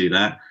 just to do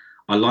that.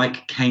 I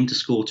like Kane to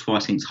score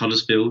twice against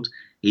Huddersfield.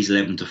 He's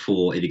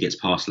 11-4 if he gets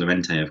past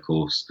Llorente, of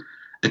course.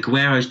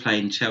 Aguero's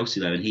playing Chelsea,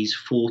 though, and he's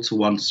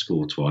 4-1 to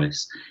score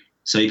twice.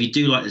 So if you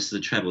do like this as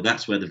a treble,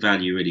 that's where the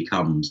value really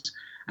comes.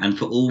 And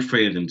for all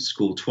three of them to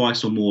score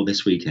twice or more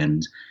this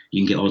weekend,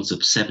 you can get odds of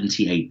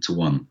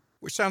 78-1.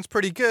 Which sounds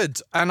pretty good,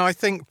 and I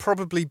think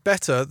probably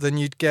better than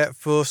you'd get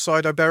for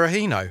Saido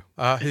Berahino,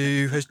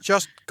 who has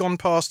just gone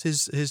past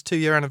his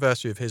 2-year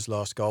anniversary of his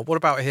last goal. What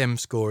about him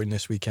scoring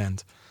this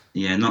weekend?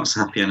 Yeah, not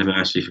so happy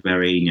anniversary for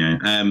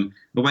Berahino.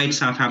 Away to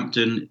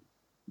Southampton,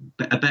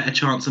 a better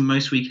chance than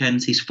most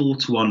weekends. He's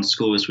 4-1 to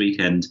score this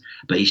weekend,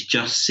 but he's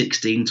just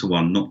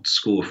 16-1 not to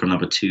score for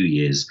another 2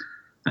 years.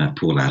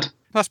 Poor lad.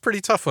 That's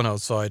pretty tough on old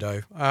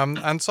Saido.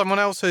 And someone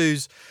else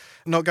who's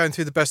not going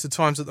through the best of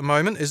times at the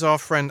moment is our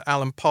friend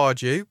Alan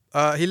Pardew.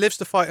 He lives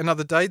to fight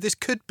another day. This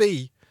could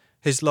be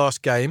his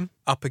last game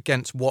up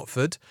against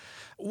Watford.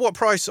 What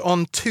price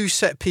on 2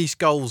 set-piece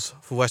goals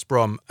for West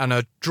Brom and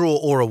a draw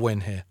or a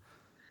win here?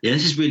 Yeah,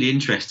 this is really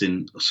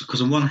interesting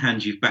because on one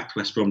hand you've backed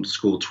West Brom to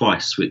score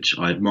twice, which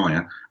I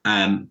admire.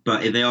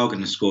 But if they are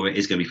going to score, it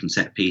is going to be from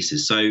set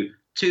pieces. So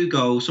 2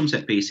 goals from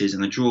set pieces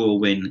and a draw or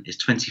win is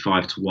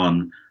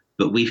 25-1.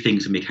 But we think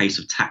it's going to be a case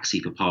of taxi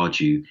for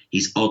Pardew.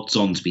 He's odds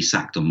on to be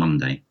sacked on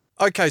Monday.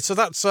 OK, so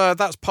that's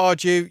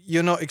Pardew.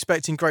 You're not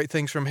expecting great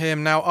things from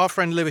him. Now, our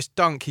friend Lewis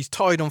Dunk, he's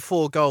tied on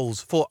 4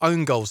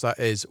 own goals, that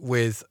is,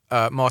 with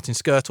Martin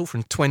Skirtle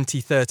from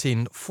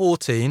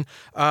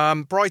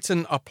 2013-14.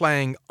 Brighton are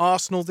playing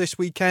Arsenal this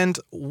weekend.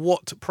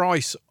 What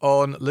price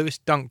on Lewis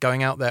Dunk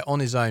going out there on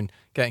his own,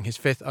 getting his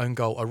 5th own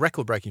goal, a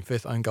record-breaking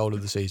 5th own goal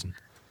of the season?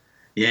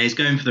 Yeah, he's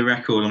going for the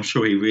record. I'm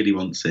sure he really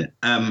wants it.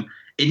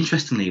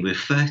 Interestingly, we're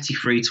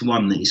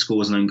 33-1 that he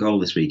scores an own goal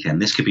this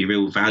weekend. This could be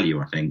real value,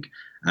 I think.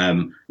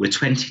 We're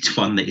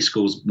 20-1 that he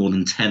scores more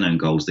than 10 own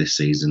goals this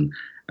season.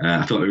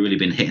 I feel like we've really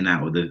been hitting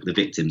out with the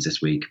victims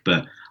this week,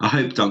 but I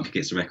hope Dunk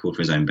gets a record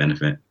for his own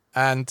benefit.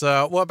 And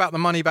what about the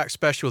money back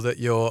special that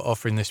you're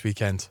offering this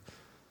weekend?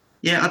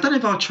 Yeah, I don't know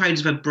if our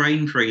traders have had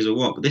brain freeze or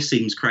what, but this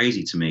seems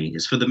crazy to me.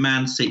 It's for the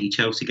Man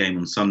City-Chelsea game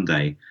on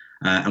Sunday,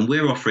 and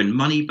we're offering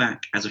money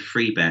back as a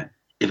free bet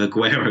if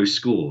Aguero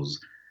scores,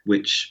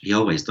 which he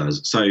always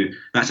does. So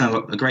that sounds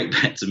like a great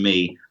bet to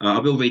me. I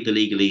will read the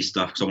legalese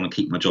stuff because I want to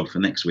keep my job for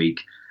next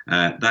week.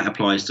 That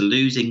applies to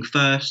losing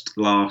first,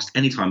 last,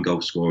 anytime goal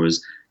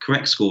scorers,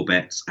 correct score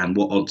bets, and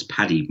what odds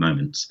Paddy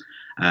moments.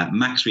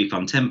 Max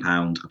refund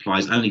 £10,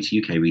 applies only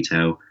to UK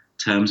retail.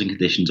 Terms and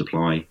conditions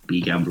apply.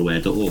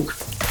 begambleaware.org.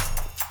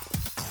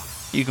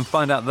 You can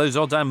find out those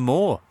odds and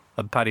more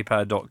at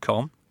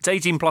paddypower.com. It's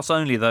 18 plus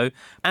only, though.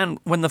 And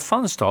when the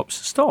fun stops,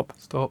 stop.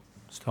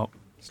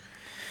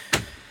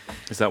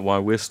 Is that why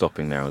we're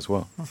stopping now as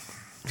well?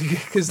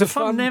 Because the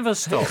fun never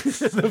stops.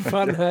 The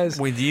fun has.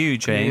 With you,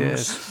 James.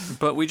 Yes.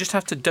 But we just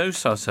have to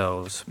dose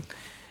ourselves.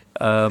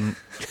 And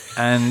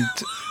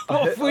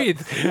What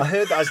with? I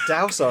heard that as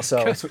douse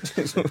ourselves.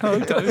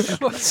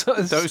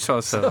 dose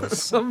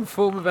ourselves. Some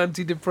form of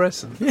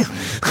antidepressant.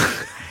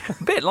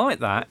 A bit like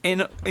that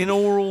in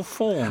oral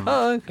form.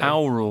 Oh, okay.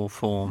 Oral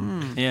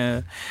form.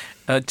 Yeah.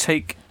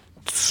 Take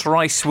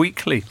thrice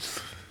weekly.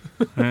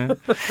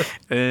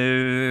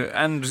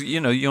 And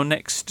your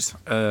next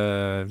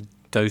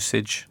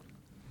dosage,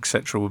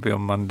 etc., will be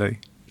on Monday.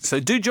 So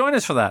do join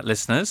us for that,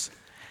 listeners.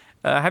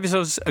 Have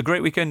yourselves a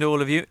great weekend,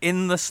 all of you.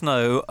 In the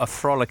snow, a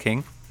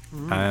frolicking.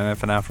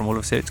 For now, from all of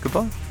us here, it's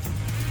goodbye.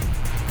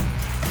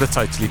 The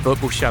Totally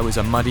Football Show is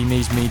a Muddy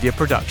Knees Media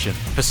production.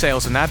 For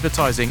sales and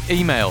advertising,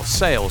 email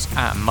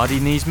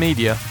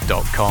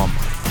sales@muddykneesmedia.com.